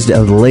apprised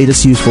of the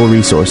latest useful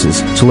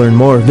resources. To learn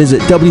more,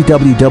 visit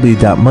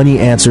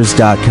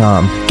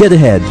www.moneyanswers.com. Get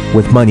ahead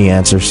with Money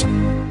Answers.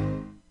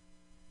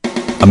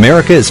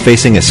 America is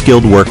facing a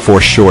skilled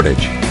workforce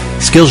shortage.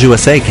 Skills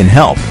USA can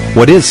help.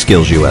 What is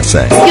Skills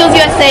USA? Skills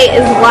USA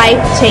is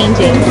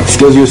life-changing.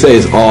 Skills USA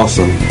is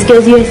awesome.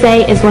 Skills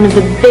USA is one of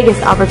the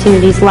biggest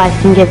opportunities life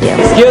can give you.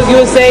 Skills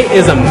USA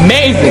is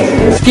amazing.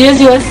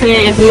 Skills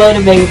USA is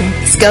motivating.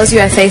 Skills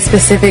USA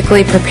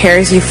specifically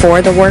prepares you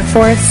for the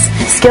workforce.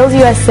 Skills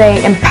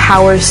USA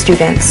empowers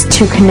students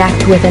to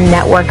connect with a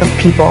network of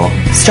people,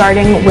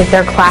 starting with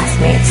their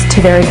classmates,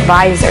 to their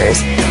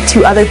advisors,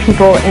 to other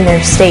people in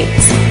their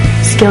states.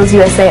 Skills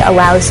USA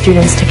allows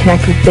students to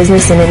connect with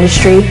business and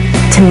industry,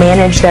 to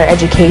manage their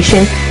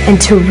education,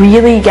 and to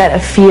really get a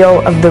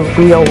feel of the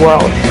real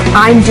world.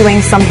 I'm doing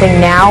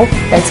something now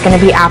that's going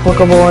to be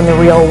applicable in the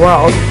real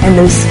world, and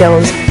those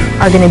skills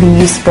are going to be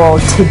useful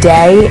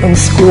today in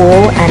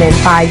school and in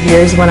 5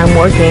 years when I'm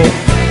working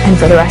and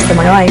for the rest of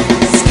my life.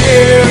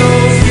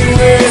 Skills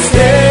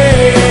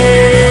USA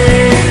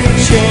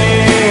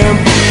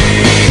champions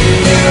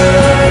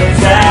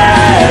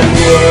at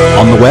work.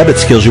 On the web at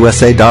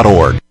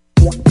skillsusa.org.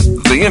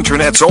 The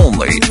Internet's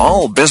only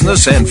all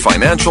business and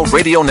financial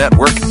radio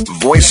network,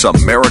 Voice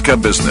America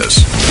Business.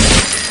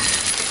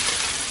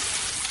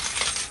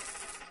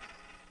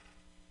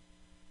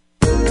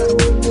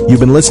 You've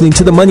been listening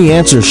to the Money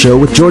Answer Show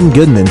with Jordan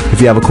Goodman.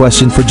 If you have a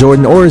question for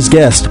Jordan or his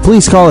guest,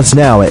 please call us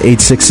now at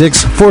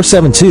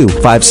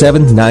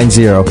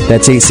 866-472-5790.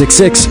 That's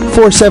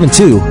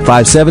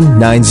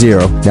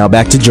 866-472-5790. Now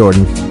back to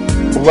Jordan.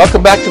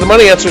 Welcome back to the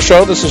Money Answer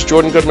Show. This is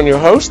Jordan Goodman, your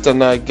host,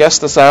 and our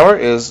guest this hour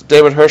is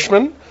David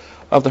Hershman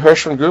of the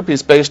Hershman Group.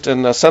 He's based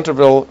in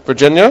Centerville,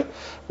 Virginia.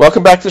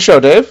 Welcome back to the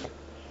show, Dave.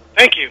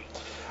 Thank you.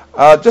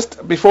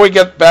 Just before we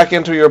get back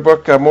into your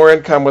book, More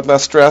Income with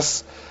Less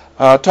Stress,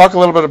 talk a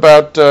little bit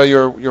about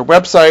your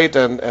website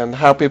and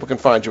how people can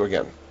find you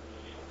again.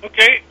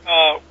 Okay.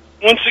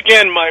 Once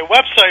again, my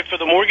website for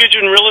the mortgage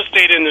and real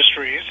estate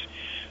industries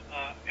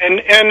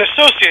and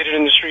associated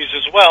industries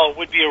as well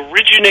would be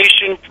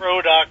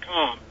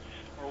originationpro.com.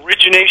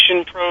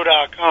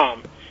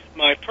 Originationpro.com.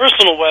 My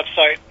personal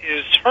website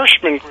is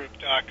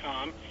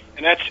hershmangroup.com,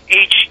 and that's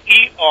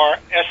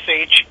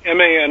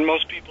Hershman.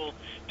 Most people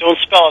don't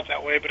spell it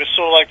that way, but it's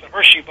sort of like the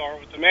Hershey bar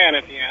with the man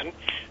at the end.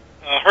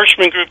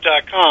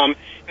 Hershmangroup.com,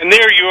 and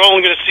there you're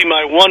only going to see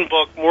my one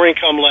book, More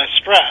Income, Less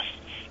Stress,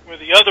 where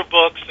the other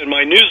books and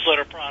my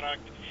newsletter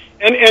product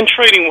and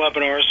trading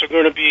webinars are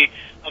going to be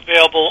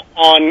available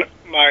on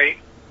my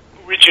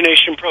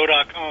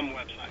originationpro.com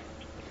website.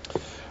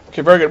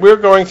 Okay, very good. We're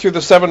going through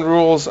the 7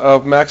 rules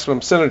of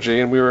maximum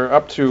synergy, and we were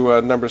up to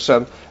number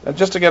 7. And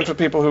just again, for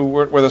people who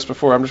weren't with us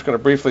before, I'm just going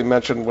to briefly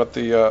mention what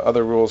the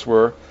other rules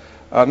were.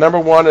 Number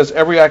 1 is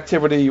every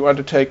activity you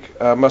undertake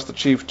must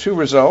achieve 2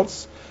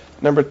 results.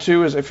 Number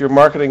 2 is if you're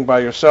marketing by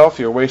yourself,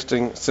 you're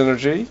wasting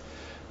synergy.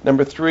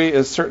 Number 3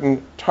 is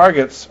certain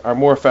targets are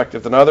more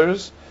effective than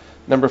others.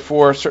 Number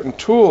 4, certain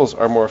tools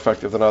are more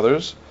effective than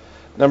others.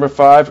 Number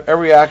 5,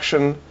 every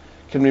action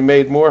can be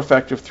made more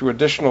effective through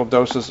additional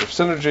doses of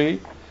synergy.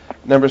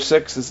 Number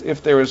 6 is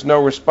if there is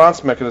no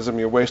response mechanism,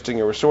 you're wasting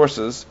your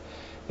resources.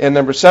 And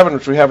number 7,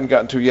 which we haven't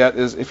gotten to yet,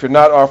 is if you're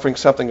not offering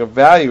something of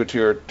value to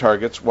your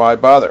targets, why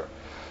bother?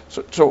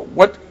 So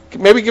what?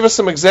 Maybe give us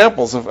some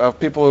examples of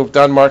people who've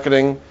done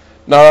marketing,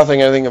 not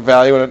offering anything of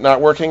value and it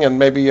not working, and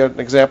maybe an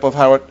example of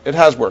how it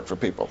has worked for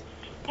people.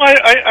 Well,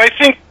 I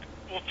think,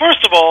 well,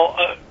 first of all,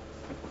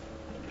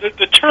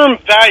 the term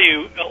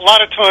value a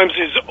lot of times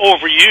is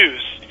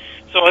overused.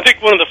 So I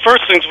think one of the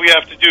first things we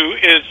have to do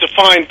is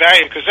define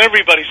value, because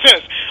everybody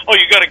says, oh,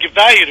 you got to give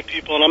value to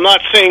people, and I'm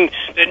not saying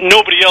that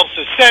nobody else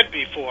has said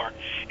before.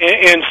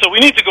 And so we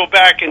need to go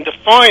back and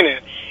define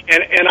it.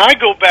 And I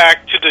go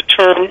back to the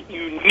term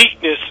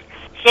uniqueness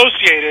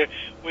associated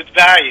with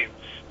value.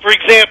 For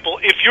example,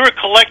 if you're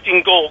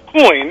collecting gold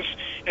coins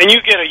and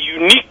you get a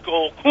unique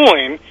gold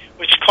coin,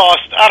 which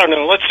costs, I don't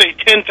know, let's say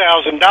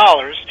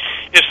 $10,000,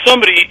 if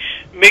somebody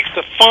makes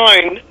a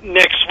find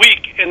next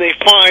week and they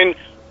find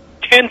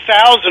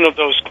 10,000 of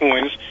those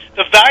coins,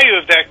 the value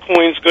of that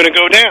coin is going to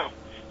go down.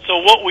 So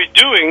what we're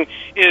doing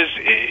is,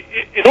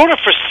 in order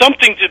for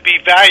something to be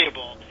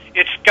valuable,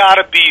 it's got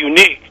to be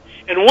unique.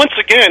 And once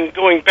again,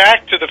 going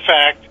back to the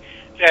fact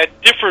that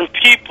different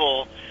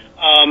people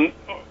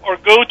or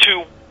go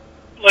to,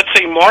 let's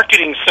say,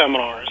 marketing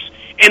seminars,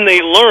 and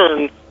they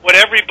learn what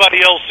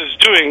everybody else is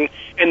doing,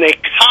 and they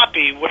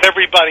copy what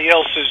everybody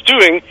else is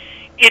doing,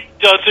 it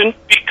doesn't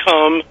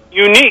become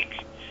unique.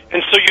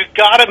 And so you've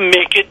got to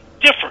make it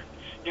different.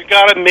 You've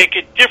got to make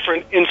it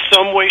different in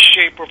some way,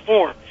 shape, or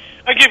form.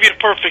 I'll give you a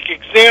perfect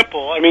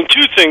example. I mean,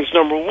 2 things.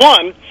 Number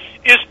 1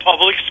 is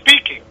public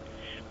speaking.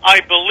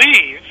 I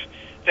believe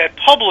that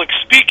public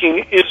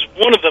speaking is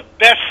one of the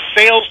best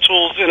sales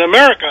tools in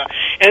America.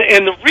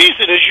 And the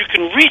reason is you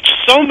can reach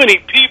so many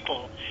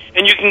people,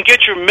 and you can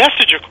get your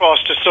message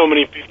across to so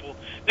many people.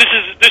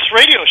 This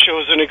radio show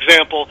is an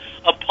example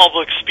of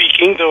public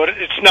speaking, though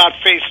it's not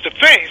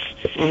face-to-face.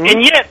 Mm-hmm.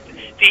 And yet,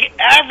 the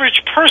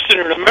average person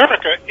in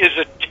America is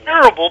a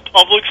terrible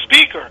public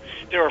speaker.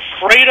 They're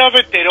afraid of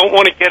it. They don't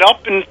want to get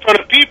up in front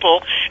of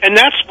people, and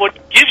that's what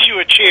gives you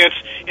a chance.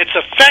 It's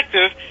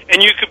effective,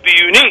 and you could be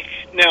unique.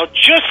 Now,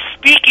 just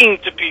speaking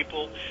to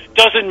people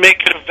doesn't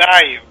make it a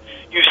value.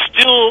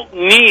 still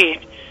need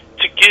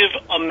to give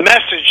a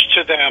message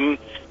to them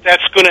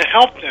that's going to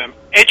help them.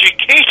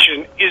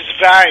 Education is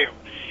value.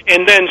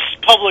 And then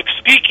public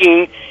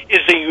speaking is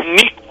a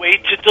unique way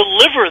to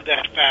deliver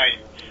that value.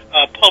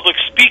 Public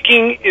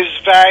speaking is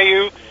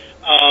value.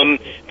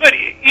 But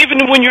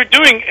even when you're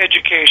doing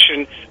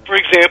education, for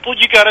example,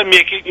 you got to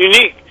make it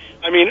unique.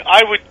 I mean,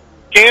 I would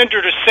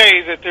gander to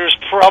say that there's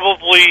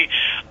probably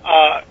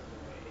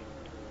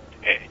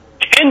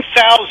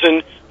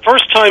 10,000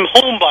 first-time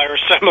homebuyer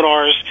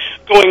seminars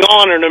going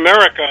on in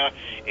America,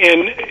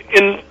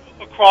 in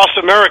across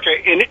America,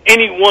 in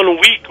any 1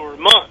 week or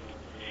month.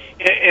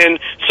 And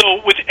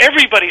so with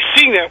everybody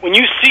seeing that, when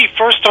you see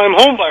first-time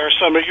homebuyer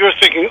summit, you're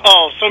thinking,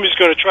 oh, somebody's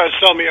going to try to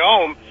sell me a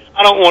home.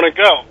 I don't want to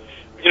go.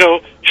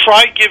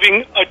 Try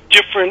giving a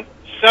different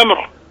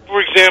seminar.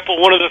 For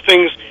example, one of the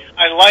things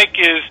I like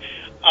is,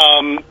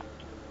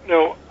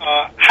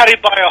 how to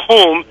buy a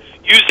home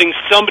using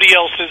somebody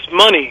else's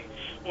money.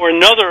 Or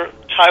another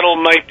title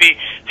might be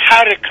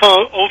how to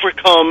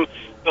overcome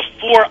the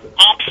 4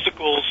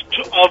 obstacles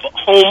of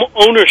home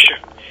ownership.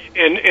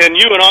 And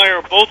you and I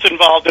are both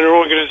involved in an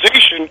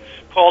organization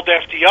called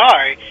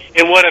FDI,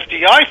 and what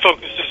FDI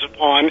focuses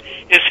upon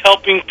is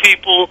helping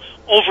people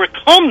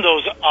overcome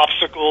those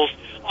obstacles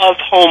of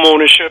home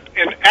ownership,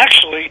 and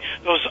actually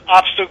those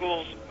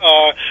obstacles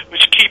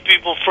which keep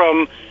people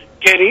from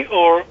getting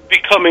or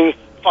becoming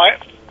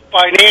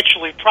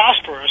financially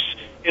prosperous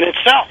in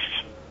itself.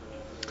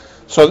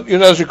 So,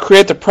 as you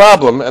create the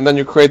problem, and then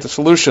you create the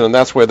solution, and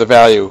that's where the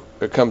value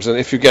comes in,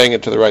 if you're getting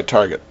it to the right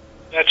target.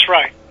 That's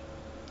right.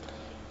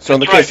 So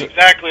That's right,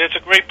 exactly. That's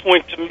a great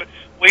point.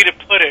 Way to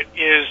put it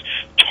is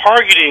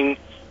targeting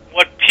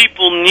what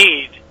people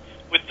need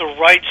with the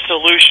right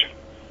solution,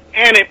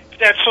 and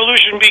that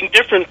solution being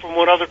different from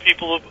what other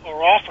people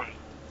are offering.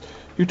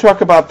 You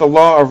talk about the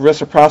law of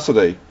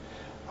reciprocity,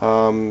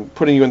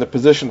 putting you in the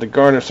position to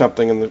garner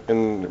something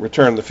in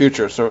return in the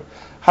future. So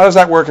how does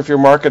that work if you're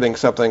marketing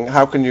something?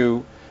 How can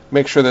you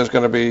make sure there's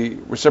going to be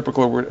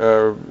reciprocal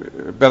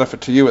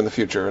benefit to you in the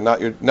future,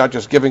 and you're not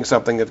just giving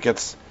something that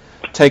gets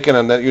taken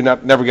and that you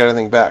never get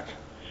anything back?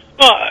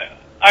 Well,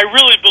 I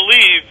really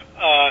believe,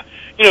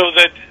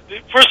 that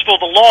first of all,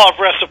 the law of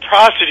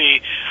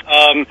reciprocity,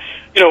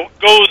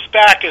 goes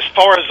back as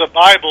far as the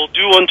Bible.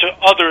 Do unto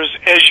others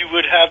as you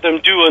would have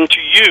them do unto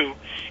you,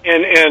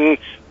 and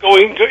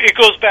it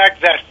goes back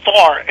that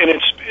far, and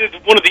it's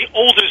one of the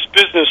oldest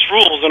business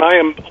rules. And I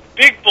am a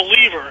big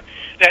believer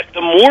that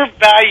the more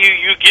value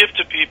you give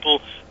to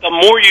people, the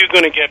more you're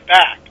going to get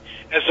back.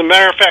 As a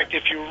matter of fact,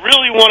 if you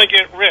really want to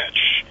get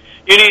rich,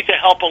 you need to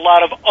help a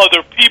lot of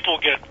other people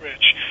get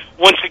rich.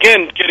 Once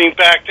again, getting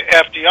back to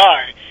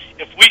FDI,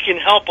 if we can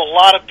help a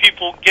lot of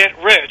people get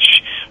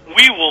rich,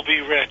 we will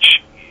be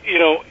rich,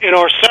 in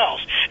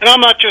ourselves. And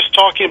I'm not just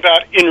talking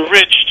about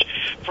enriched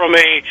from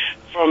a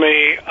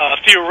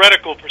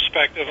theoretical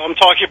perspective. I'm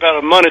talking about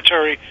a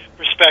monetary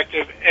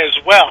perspective as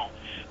well.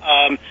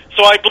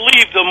 So I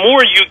believe the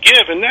more you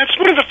give, and that's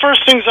one of the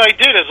first things I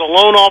did as a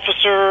loan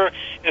officer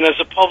and as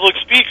a public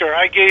speaker.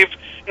 I gave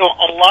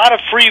a lot of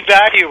free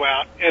value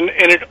out, and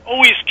it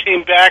always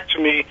came back to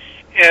me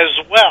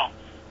as well.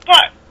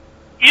 But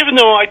even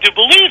though I do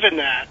believe in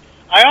that,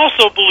 I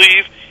also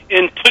believe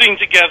in putting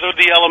together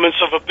the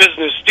elements of a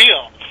business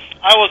deal.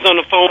 I was on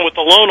the phone with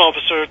the loan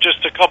officer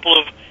just a couple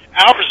of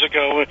hours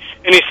ago,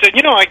 and he said,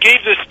 I gave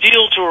this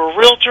deal to a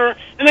realtor,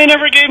 and they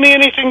never gave me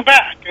anything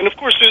back. And, of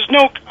course, there's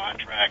no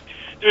contract.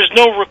 There's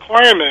no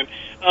requirement.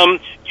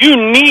 You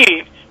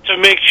need to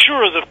make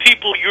sure the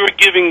people you're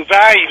giving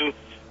value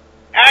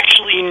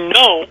actually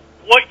know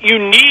what you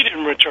need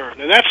in return.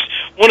 And that's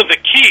one of the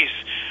keys.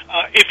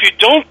 If you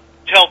don't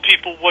tell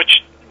people what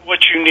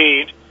you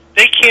need,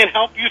 they can't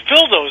help you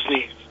fill those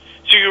needs.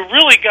 So you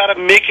really got to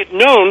make it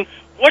known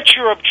what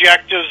your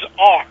objectives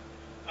are.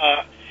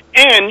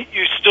 And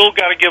you still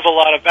got to give a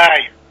lot of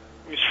value.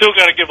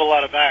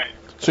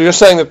 So you're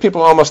saying that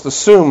people almost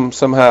assume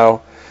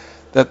somehow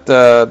that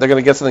they're going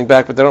to get something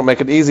back, but they don't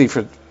make it easy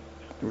for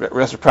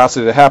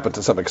reciprocity to happen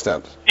to some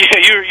extent. Yeah,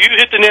 you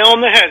hit the nail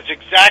on the head. It's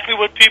exactly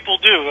what people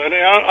do. And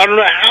I don't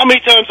know how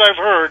many times I've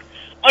heard,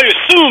 I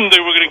assumed they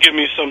were going to give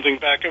me something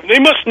back. They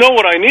must know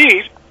what I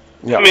need.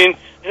 Yeah. I mean,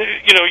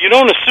 you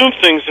don't assume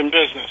things in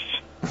business.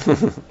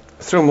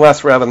 Assume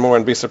less rather than more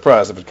and be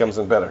surprised if it comes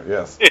in better,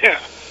 yes. Yeah.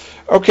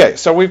 Okay,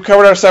 so we've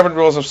covered our 7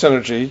 rules of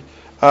synergy.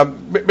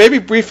 Maybe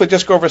briefly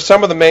just go over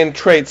some of the main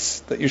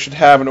traits that you should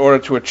have in order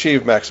to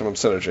achieve maximum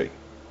synergy.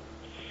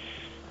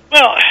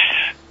 Well,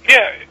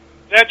 yeah,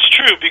 that's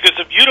true, because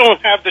if you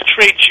don't have the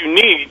traits you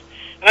need,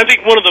 and I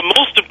think one of the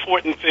most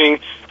important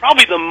things,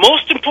 probably the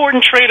most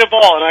important trait of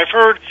all,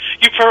 and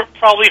you've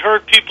probably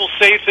heard people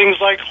say things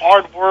like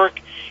hard work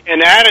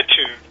and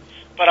attitude,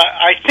 but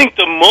I think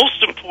the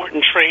most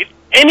important trait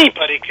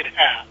anybody could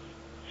have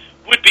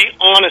would be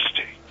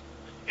honesty.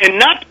 And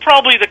not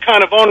probably the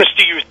kind of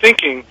honesty you're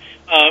thinking.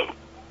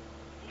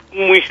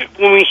 When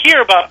we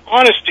hear about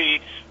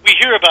honesty, we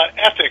hear about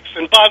ethics.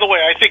 And by the way,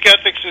 I think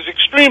ethics is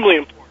extremely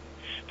important.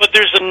 But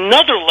there's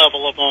another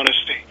level of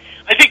honesty.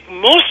 I think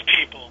most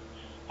people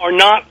are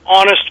not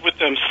honest with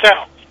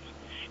themselves.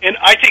 And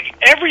I think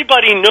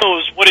everybody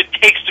knows what it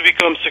takes to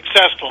become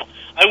successful.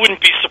 I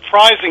wouldn't be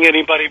surprising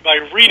anybody by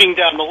reading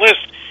down the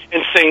list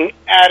and saying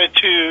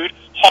attitude,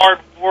 hard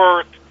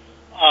work,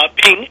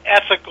 being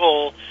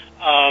ethical,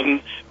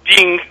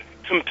 being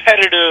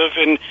competitive,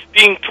 and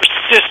being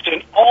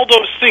persistent, all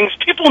those things.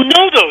 People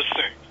know those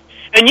things.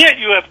 And yet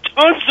you have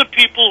tons of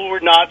people who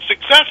are not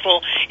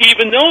successful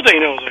even though they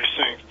know those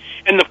things.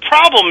 And the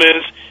problem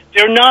is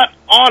they're not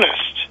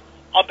honest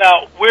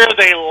about where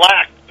they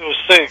lack those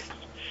things.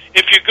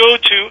 If you go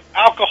to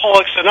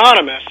Alcoholics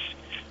Anonymous,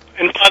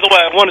 and by the way,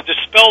 I want to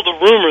dispel the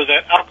rumor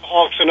that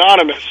Alcoholics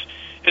Anonymous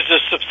is a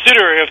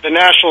subsidiary of the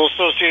National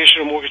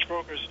Association of Mortgage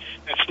Brokers.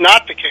 That's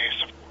not the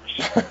case, of course.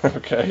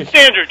 Okay.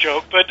 Standard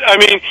joke, but I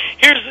mean,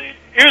 here's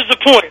the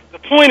point. The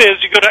point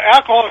is you go to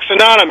Alcoholics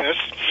Anonymous,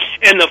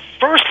 and the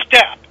first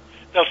step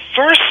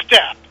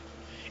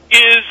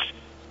is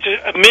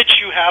to admit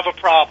you have a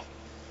problem.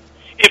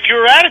 If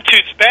your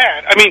attitude's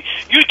bad, I mean,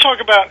 you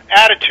talk about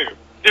attitude.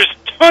 There's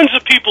tons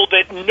of people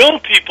that know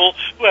people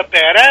who have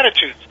bad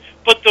attitudes,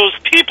 but those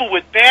people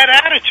with bad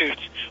attitudes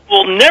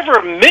will never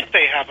admit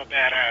they have a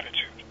bad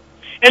attitude.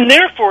 And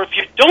therefore, if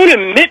you don't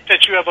admit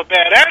that you have a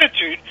bad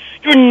attitude,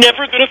 you're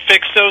never going to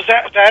fix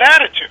that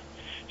attitude.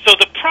 So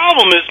the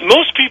problem is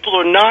most people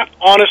are not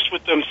honest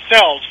with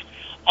themselves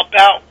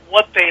about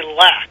what they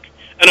lack.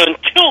 And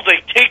until they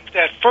take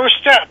that first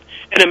step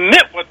and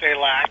admit what they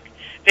lack,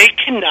 they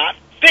cannot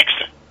fix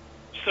it.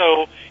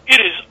 So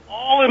it is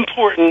all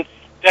important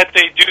that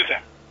they do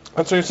that.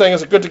 And so you're saying,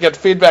 is it good to get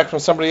feedback from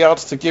somebody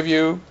else to give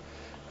you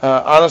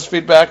honest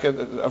feedback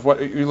of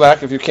what you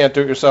lack if you can't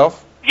do it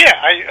yourself? Yeah,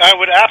 I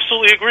would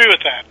absolutely agree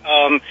with that.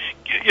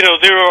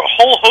 There are a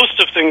whole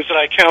host of things that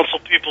I counsel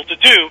people to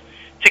do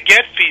to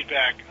get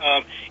feedback,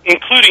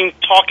 including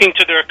talking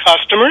to their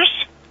customers,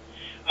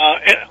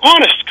 and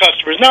honest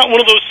customers, not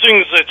one of those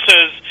things that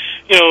says,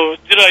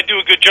 did I do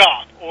a good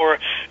job? Or,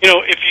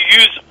 if you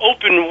use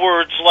open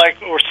words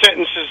or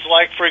sentences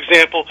like, for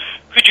example,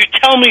 could you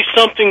tell me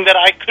something that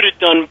I could have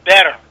done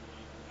better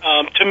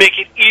to make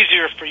it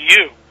easier for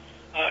you?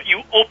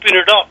 You open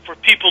it up for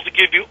people to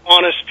give you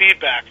honest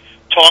feedback.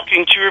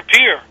 Talking to your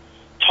peer,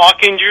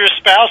 talking to your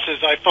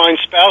spouses. I find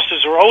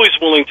spouses are always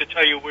willing to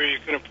tell you where you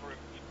can improve.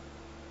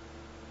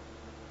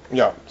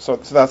 Yeah, so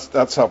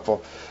that's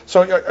helpful.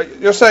 So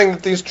you're saying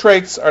that these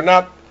traits are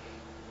not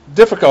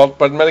difficult,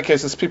 but in many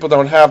cases people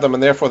don't have them,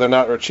 and therefore they're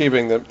not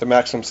achieving the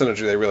maximum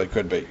synergy they really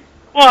could be.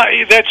 Well,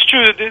 that's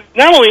true.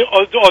 Not only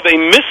are they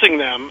missing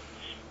them,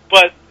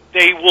 but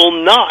they will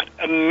not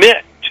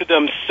admit to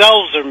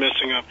themselves they're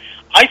missing them.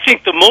 I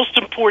think the most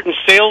important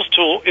sales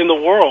tool in the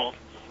world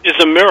is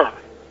a mirror.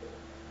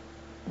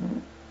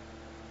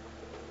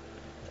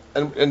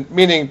 And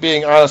meaning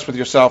being honest with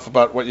yourself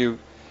about what you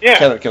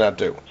can or cannot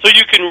do. So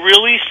you can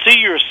really see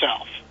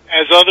yourself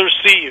as others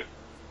see you.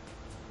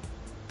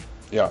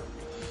 Yeah.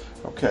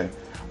 Okay.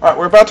 All right,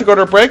 we're about to go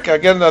to a break.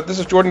 Again, this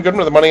is Jordan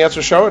Goodman of the Money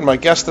Answer Show, and my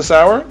guest this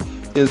hour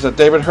is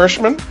David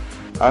Hershman,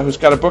 who's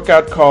got a book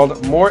out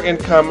called More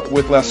Income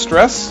with Less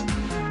Stress.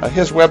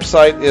 His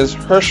website is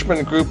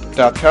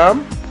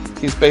hershmangroup.com.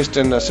 He's based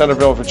in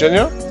Centerville,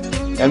 Virginia,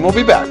 and we'll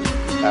be back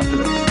after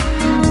this.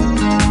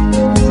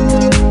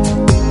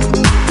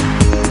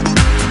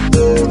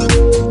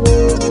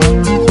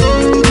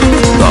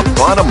 The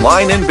bottom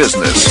line in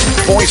business.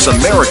 Voice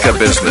America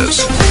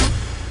Business.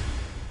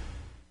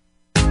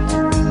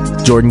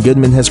 Jordan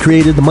Goodman has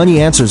created the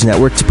Money Answers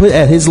Network to put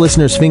at his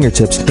listeners'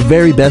 fingertips the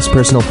very best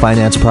personal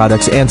finance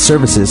products and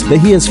services that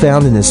he has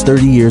found in his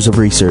 30 years of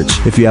research.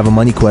 If you have a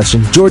money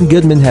question, Jordan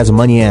Goodman has a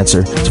money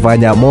answer. To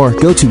find out more,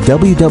 go to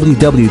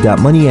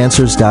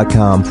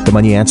www.moneyanswers.com. The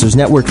Money Answers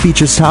Network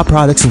features top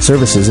products and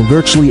services in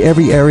virtually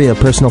every area of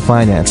personal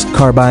finance,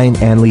 car buying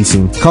and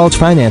leasing, college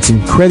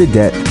financing, credit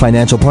debt,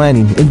 financial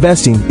planning,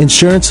 investing,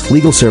 insurance,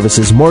 legal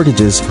services,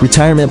 mortgages,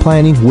 retirement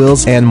planning,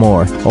 wills, and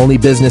more. Only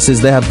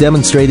businesses that have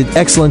demonstrated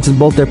excellence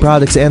in both their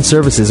products and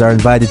services are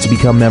invited to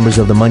become members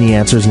of the Money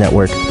Answers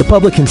Network. The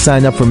public can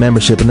sign up for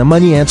membership in the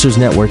Money Answers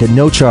Network at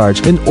no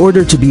charge in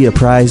order to be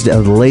apprised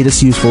of the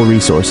latest useful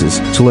resources.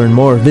 To learn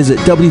more, visit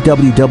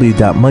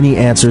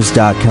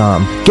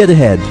www.moneyanswers.com. Get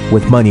ahead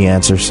with Money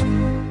Answers.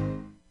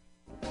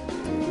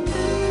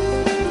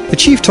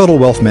 Achieve Total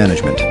Wealth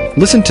Management.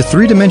 Listen to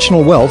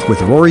Three-Dimensional Wealth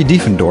with Rory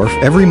Diefendorf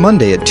every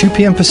Monday at 2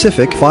 p.m.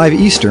 Pacific, 5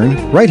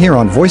 Eastern, right here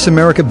on Voice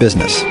America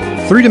Business.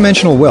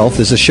 Three-Dimensional Wealth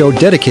is a show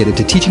dedicated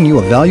to teaching you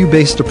a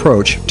value-based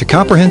approach to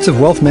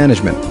comprehensive wealth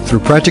management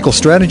through practical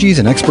strategies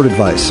and expert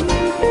advice.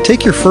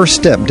 Take your first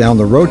step down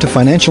the road to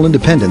financial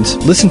independence.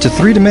 Listen to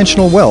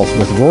Three-Dimensional Wealth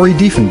with Rory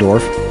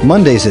Diefendorf,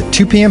 Mondays at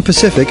 2 p.m.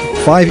 Pacific,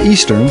 5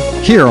 Eastern,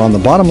 here on the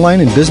Bottom Line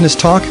in Business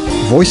Talk,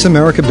 Voice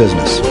America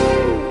Business.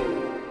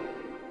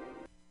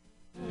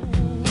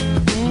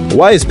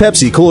 Why is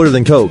Pepsi cooler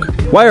than Coke?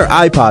 Why are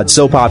iPods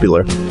so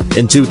popular?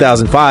 In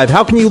 2005,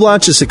 how can you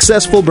launch a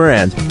successful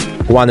brand?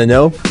 Want to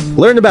know?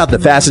 Learn about the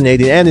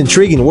fascinating and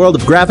intriguing world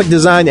of graphic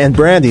design and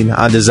branding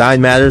on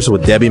Design Matters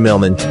with Debbie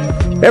Millman.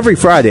 Every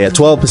Friday at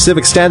 12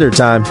 Pacific Standard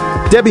Time,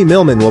 Debbie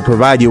Millman will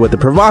provide you with a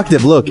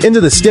provocative look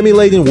into the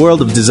stimulating world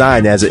of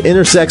design as it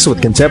intersects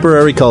with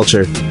contemporary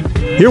culture.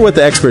 Hear what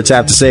the experts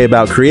have to say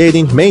about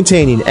creating,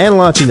 maintaining, and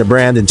launching a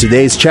brand in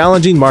today's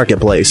challenging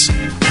marketplace.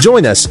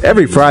 Join us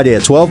every Friday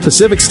at 12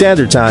 Pacific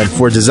Standard Time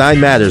for Design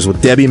Matters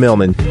with Debbie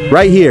Millman,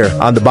 right here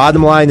on The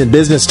Bottom Line in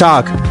Business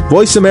Talk,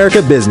 Voice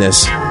America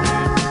Business.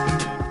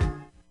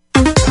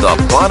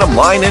 The Bottom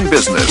Line in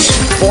Business,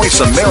 Voice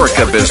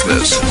America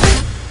Business.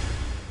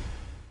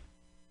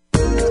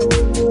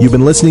 You've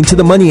been listening to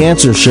the Money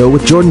Answer Show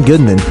with Jordan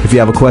Goodman. If you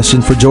have a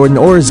question for Jordan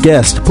or his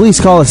guest, please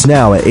call us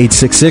now at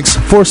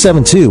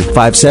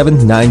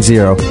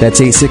 866-472-5790.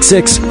 That's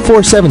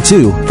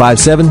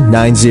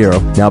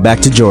 866-472-5790. Now back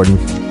to Jordan.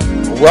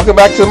 Welcome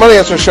back to the Money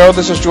Answer Show.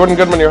 This is Jordan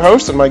Goodman, your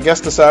host, and my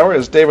guest this hour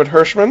is David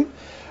Hershman,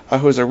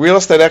 who's a real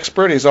estate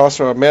expert. He's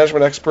also a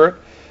management expert.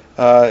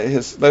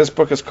 His latest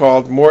book is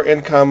called More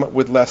Income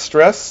with Less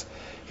Stress.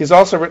 He's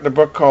also written a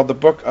book called The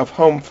Book of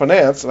Home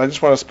Finance, and I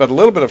just want to spend a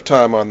little bit of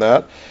time on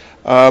that.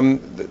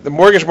 The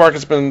mortgage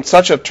market's been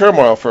such a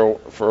turmoil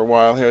for a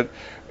while here.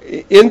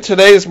 In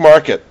today's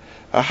market,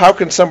 how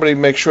can somebody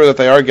make sure that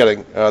they are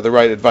getting the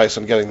right advice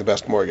and getting the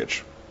best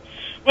mortgage?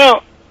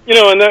 Well,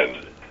 and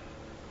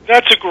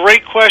that's a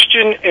great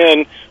question,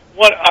 and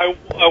what I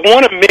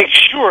want to make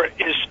sure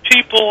is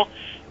people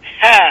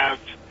have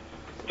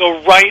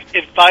the right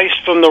advice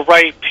from the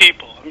right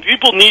people. And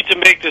people need to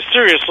make this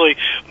seriously.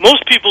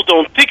 Most people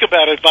don't think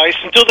about advice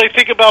until they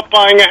think about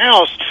buying a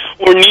house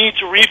or need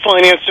to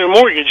refinance their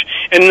mortgage.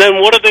 And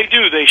then what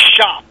do? They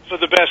shop for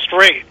the best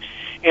rate.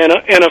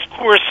 And of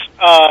course,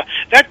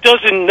 that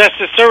doesn't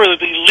necessarily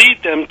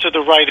lead them to the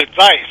right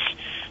advice.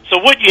 So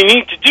what you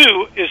need to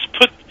do is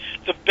put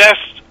the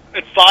best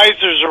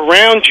advisors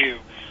around you,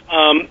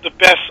 the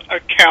best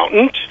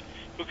accountant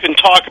who can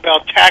talk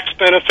about tax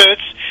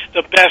benefits,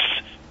 the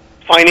best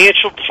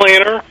financial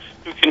planner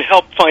who can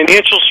help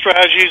financial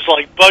strategies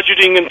like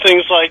budgeting and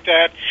things like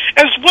that,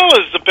 as well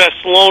as the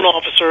best loan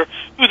officer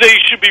who they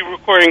should be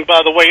requiring,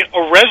 by the way,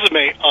 a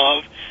resume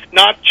of,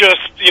 not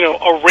just,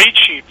 a rate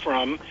sheet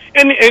from,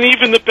 and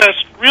even the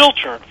best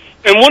realtor.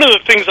 And one of the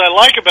things I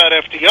like about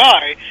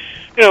FDI,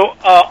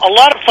 a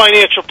lot of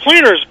financial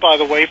planners, by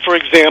the way, for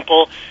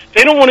example,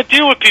 they don't want to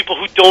deal with people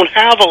who don't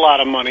have a lot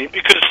of money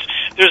because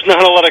there's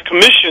not a lot of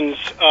commissions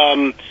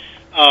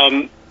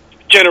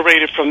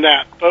generated from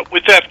that. But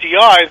with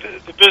FDI,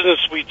 the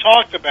business we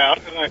talked about,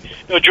 and I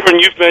know, Jordan,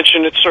 you've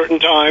mentioned it certain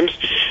times,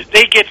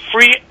 they get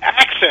free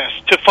access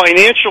to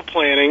financial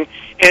planning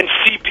and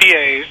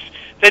CPAs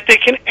that they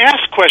can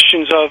ask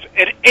questions of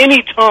at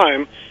any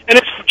time, and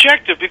it's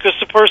objective because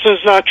the person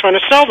is not trying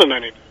to sell them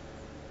anything.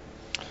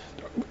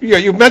 Yeah,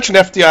 you mentioned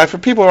FDI. For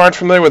people who aren't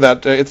familiar with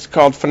that, it's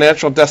called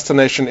Financial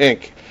Destination,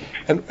 Inc.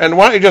 And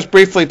why don't you just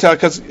briefly tell,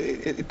 because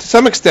to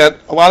some extent,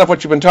 a lot of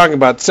what you've been talking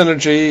about,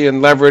 synergy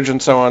and leverage and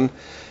so on,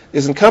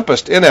 is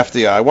encompassed in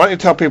FDI. Why don't you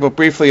tell people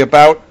briefly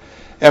about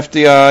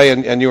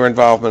FDI and your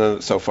involvement in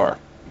it so far?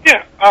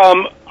 Yeah,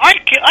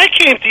 I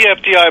came to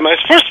FDI.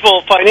 First of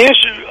all,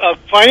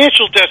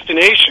 Financial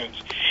Destinations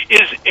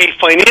is a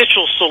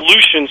financial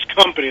solutions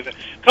company. The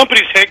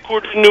company's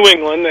headquartered in New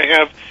England. They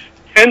have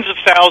tens of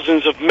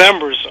thousands of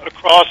members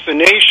across the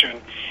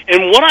nation.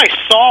 And what I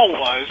saw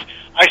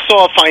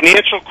a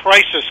financial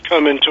crisis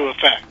come into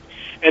effect.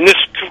 And this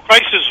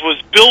crisis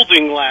was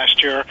building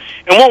last year.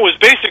 And what was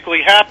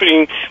basically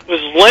happening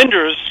was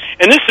lenders,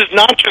 and this is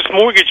not just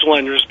mortgage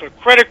lenders, but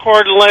credit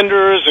card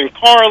lenders and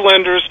car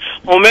lenders,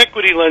 home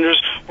equity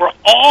lenders, were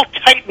all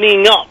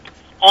tightening up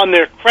on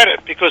their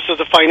credit because of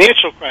the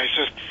financial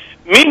crisis.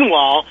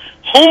 Meanwhile,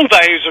 home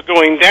values are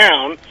going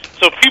down,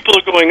 so people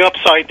are going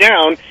upside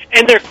down,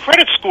 and their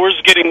credit score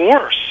is getting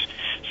worse.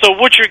 So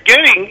what you're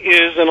getting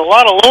is, and a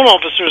lot of loan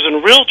officers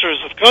and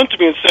realtors have come to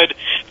me and said,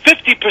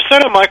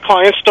 50% of my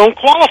clients don't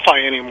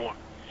qualify anymore.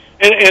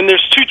 And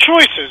there's two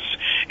choices.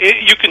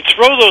 You can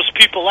throw those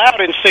people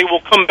out and say, we'll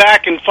come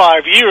back in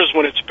 5 years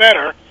when it's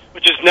better,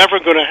 which is never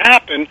going to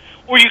happen,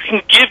 or you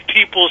can give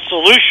people a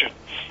solution.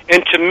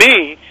 And to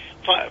me,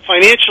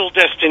 Financial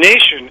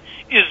Destination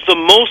is the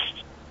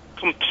most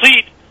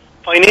complete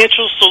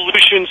financial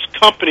solutions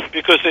company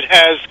because it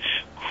has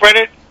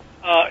credit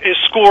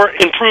score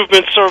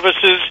improvement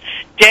services,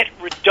 debt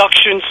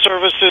reduction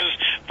services,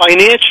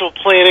 financial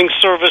planning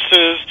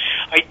services,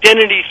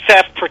 identity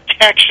theft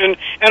protection,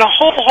 and a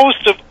whole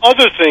host of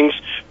other things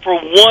for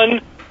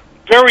one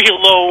very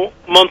low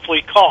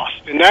monthly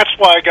cost. And that's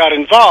why I got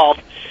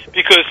involved,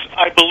 because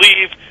I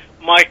believe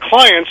my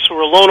clients who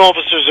are loan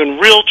officers and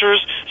realtors,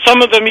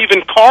 some of them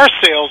even car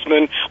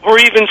salesmen or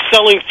even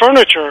selling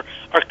furniture,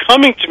 are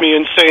coming to me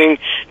and saying,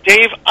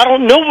 Dave, I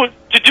don't know what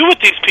to do with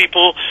these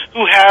people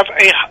who have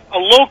a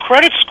low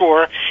credit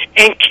score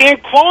and can't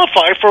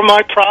qualify for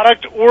my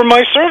product or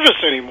my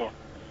service anymore.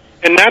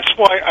 And that's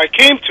why I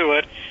came to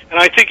it, and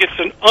I think it's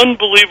an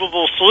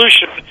unbelievable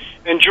solution.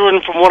 And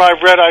Jordan, from what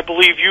I've read, I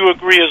believe you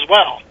agree as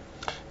well.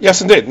 Yes,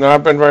 indeed. No,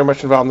 I've been very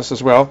much involved in this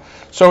as well.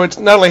 So it's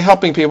not only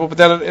helping people, but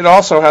then it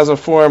also has a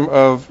form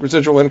of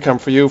residual income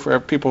for you, for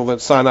people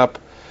that sign up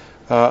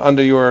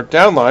under your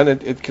downline,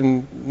 it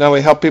can not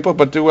only help people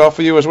but do well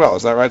for you as well.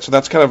 Is that right? So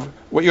that's kind of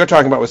what you're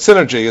talking about with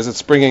synergy, is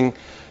it's bringing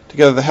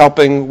together the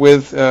helping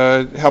with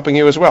helping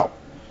you as well.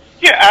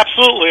 Yeah,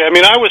 absolutely. I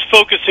mean, I was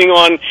focusing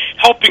on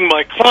helping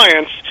my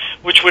clients,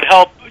 which would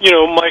help,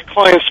 my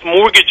clients'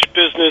 mortgage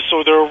business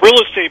or their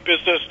real estate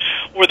business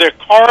or their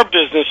car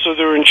business or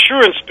their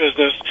insurance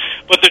business.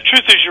 But the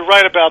truth is, you're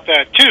right about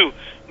that, too.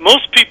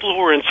 Most people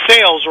who are in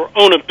sales or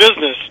own a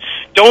business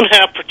don't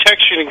have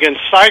protection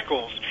against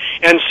cycles.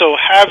 And so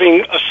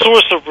having a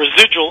source of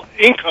residual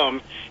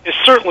income is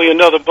certainly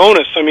another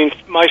bonus. I mean,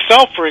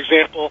 myself, for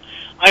example,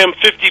 I am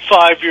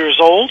 55 years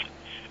old,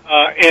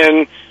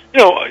 and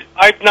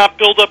I've not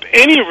built up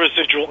any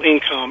residual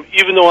income,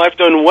 even though I've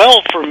done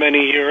well for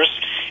many years.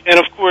 And,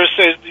 of course,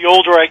 as the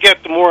older I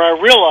get, the more I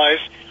realize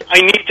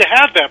I need to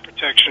have that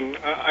protection.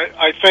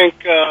 I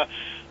think, I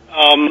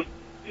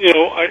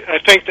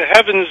thank the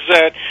heavens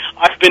that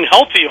I've been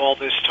healthy all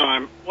this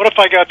time. What if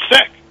I got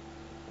sick?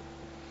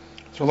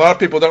 So a lot of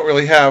people don't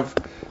really have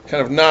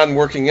kind of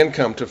non-working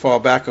income to fall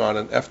back on,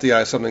 and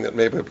FDI is something that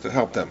may be able to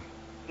help them.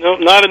 No,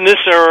 not in this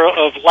era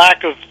of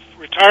lack of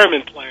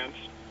retirement plans,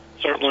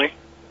 certainly.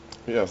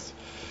 Yes.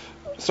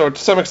 So to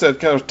some extent, it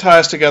kind of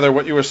ties together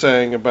what you were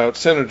saying about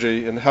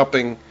synergy and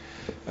helping.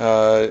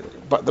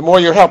 But the more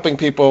you're helping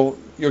people,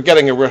 you're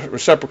getting a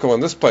reciprocal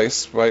in this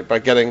place, right, by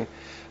getting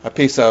a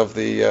piece of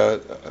the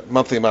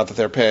monthly amount that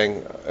they're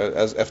paying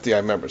as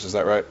FDI members. Is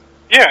that right?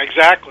 Yeah,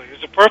 exactly.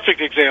 It's a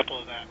perfect example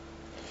of that.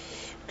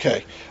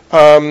 Okay.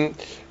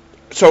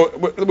 So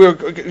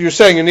you're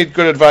saying you need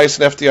good advice,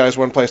 and FDI is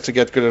one place to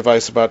get good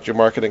advice about your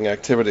marketing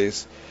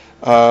activities.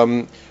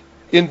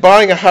 In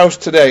buying a house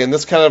today, in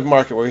this kind of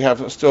market where we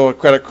have still a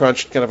credit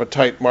crunch, kind of a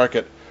tight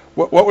market,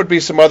 what would be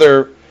some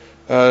other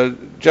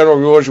general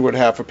rules you would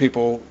have for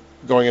people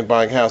going and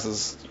buying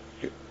houses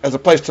as a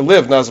place to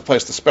live, not as a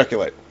place to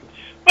speculate?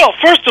 Well,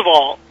 first of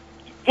all,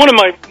 one of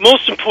my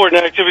most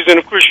important activities, and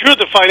of course you're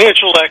the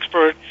financial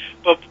expert,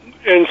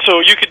 and so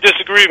you could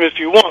disagree with me if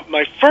you want.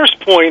 My first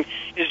point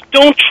is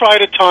don't try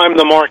to time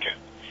the market.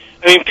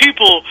 I mean,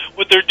 people,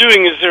 what they're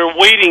doing is they're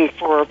waiting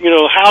for,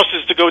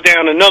 houses to go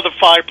down another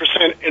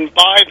 5% and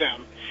buy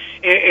them.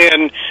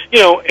 And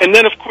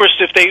then, of course,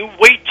 if they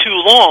wait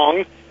too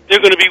long, they're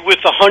going to be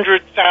with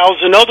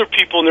 100,000 other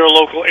people in their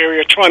local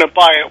area trying to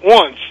buy at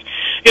once.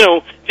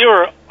 There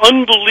are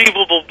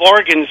unbelievable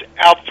bargains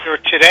out there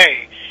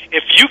today.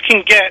 If you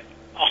can get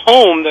a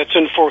home that's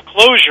in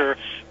foreclosure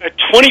at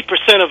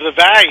 20% of the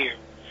value,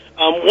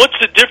 what's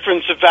the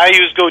difference if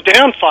values go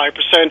down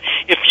 5%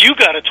 if you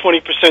got a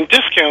 20%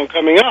 discount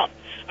coming up?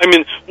 I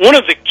mean, one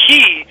of the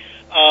key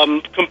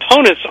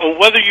components on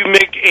whether you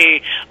make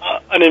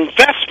an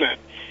investment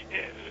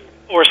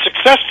or a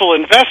successful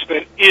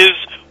investment is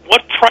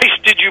what price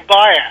did you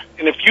buy at?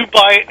 And if you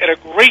buy at a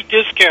great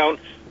discount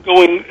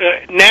going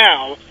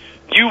now,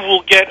 you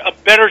will get a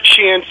better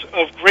chance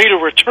of greater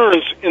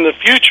returns in the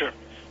future.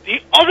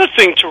 The other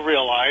thing to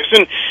realize,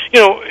 and,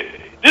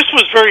 this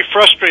was very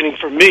frustrating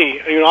for me.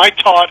 I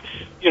taught,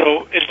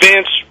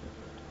 advanced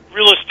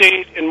real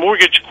estate and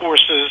mortgage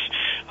courses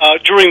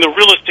during the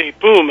real estate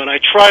boom, and I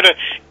try to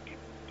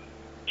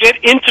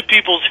get into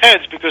people's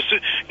heads because,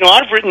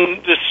 I've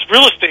written this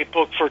real estate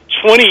book for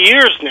 20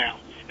 years now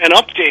and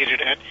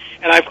updated it,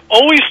 and I've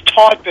always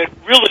taught that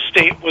real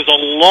estate was a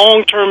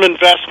long-term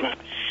investment.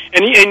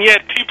 And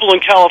yet people in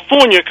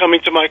California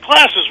coming to my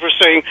classes were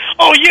saying,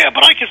 oh, yeah,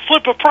 but I could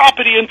flip a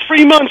property in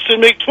 3 months and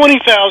make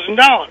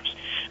 $20,000.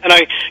 And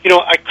I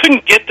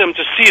couldn't get them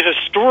to see a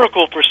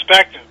historical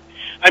perspective.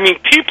 I mean,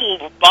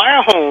 people buy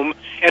a home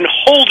and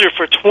hold it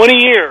for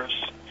 20 years,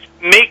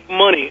 make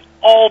money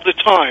all the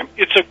time.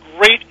 It's a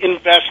great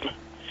investment.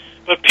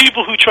 But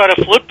people who try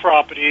to flip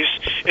properties,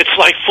 it's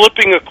like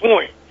flipping a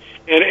coin.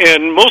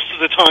 And most of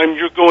the time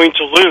you're going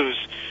to lose.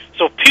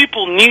 So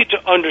people need to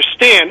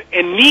understand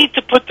and need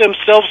to put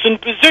themselves in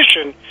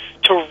position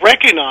to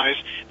recognize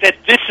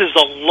that this is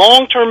a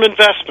long-term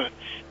investment.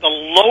 The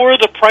lower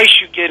the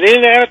price you get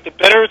in at, the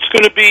better it's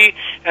going to be,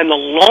 and the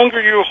longer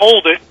you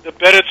hold it, the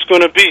better it's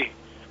going to be.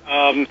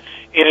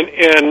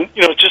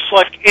 Just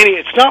like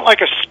it's not like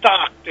a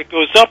stock that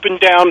goes up and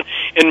down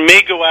and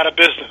may go out of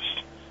business.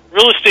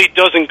 Real estate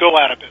doesn't go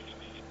out of business.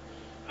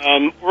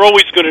 We're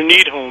always going to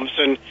need homes,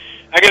 and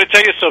I got to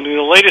tell you something.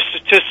 The latest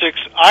statistics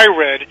I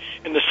read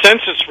in the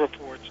census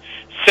reports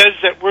says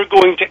that we're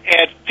going to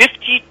add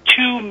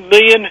 52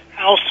 million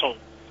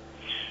households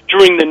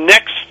during the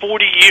next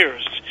 40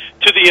 years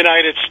to the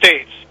United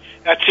States.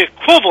 That's the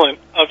equivalent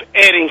of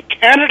adding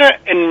Canada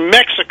and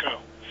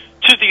Mexico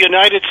to the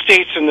United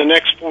States in the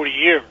next 40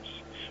 years.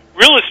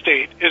 Real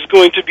estate is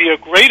going to be a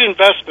great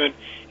investment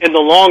in the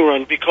long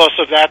run because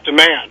of that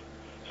demand.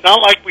 It's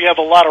not like we have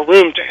a lot of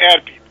room to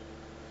add people.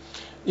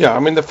 Yeah, I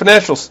mean, the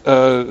financial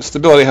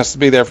stability has to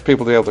be there for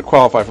people to be able to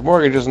qualify for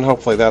mortgages, and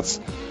hopefully that's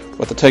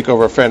what the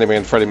takeover of Fannie Mae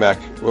and Freddie Mac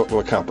will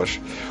accomplish.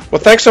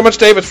 Well, thanks so much,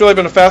 Dave. It's really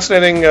been a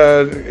fascinating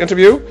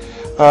interview.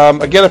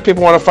 Again, if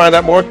people want to find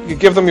out more, you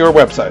give them your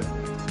website.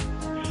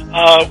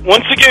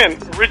 Once again,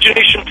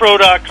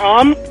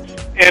 originationpro.com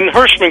and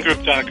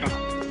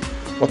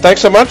hershmangroup.com. Well,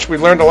 thanks so much. We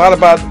learned a lot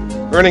about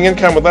earning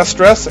income with less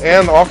stress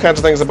and all kinds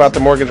of things about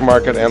the mortgage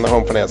market and the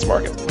home finance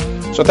market.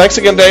 So thanks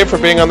again, Dave, for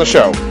being on the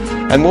show.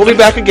 And we'll be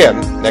back again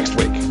next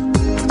week.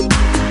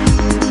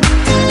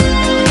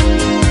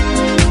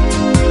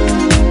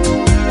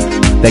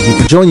 Thank you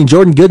for joining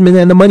Jordan Goodman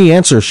and the Money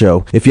Answer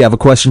Show. If you have a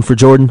question for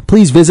Jordan,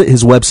 please visit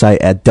his website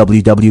at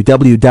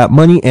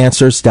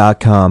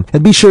www.moneyanswers.com.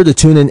 And be sure to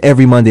tune in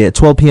every Monday at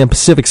 12 p.m.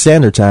 Pacific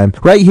Standard Time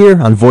right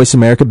here on Voice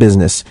America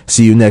Business.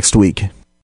 See you next week.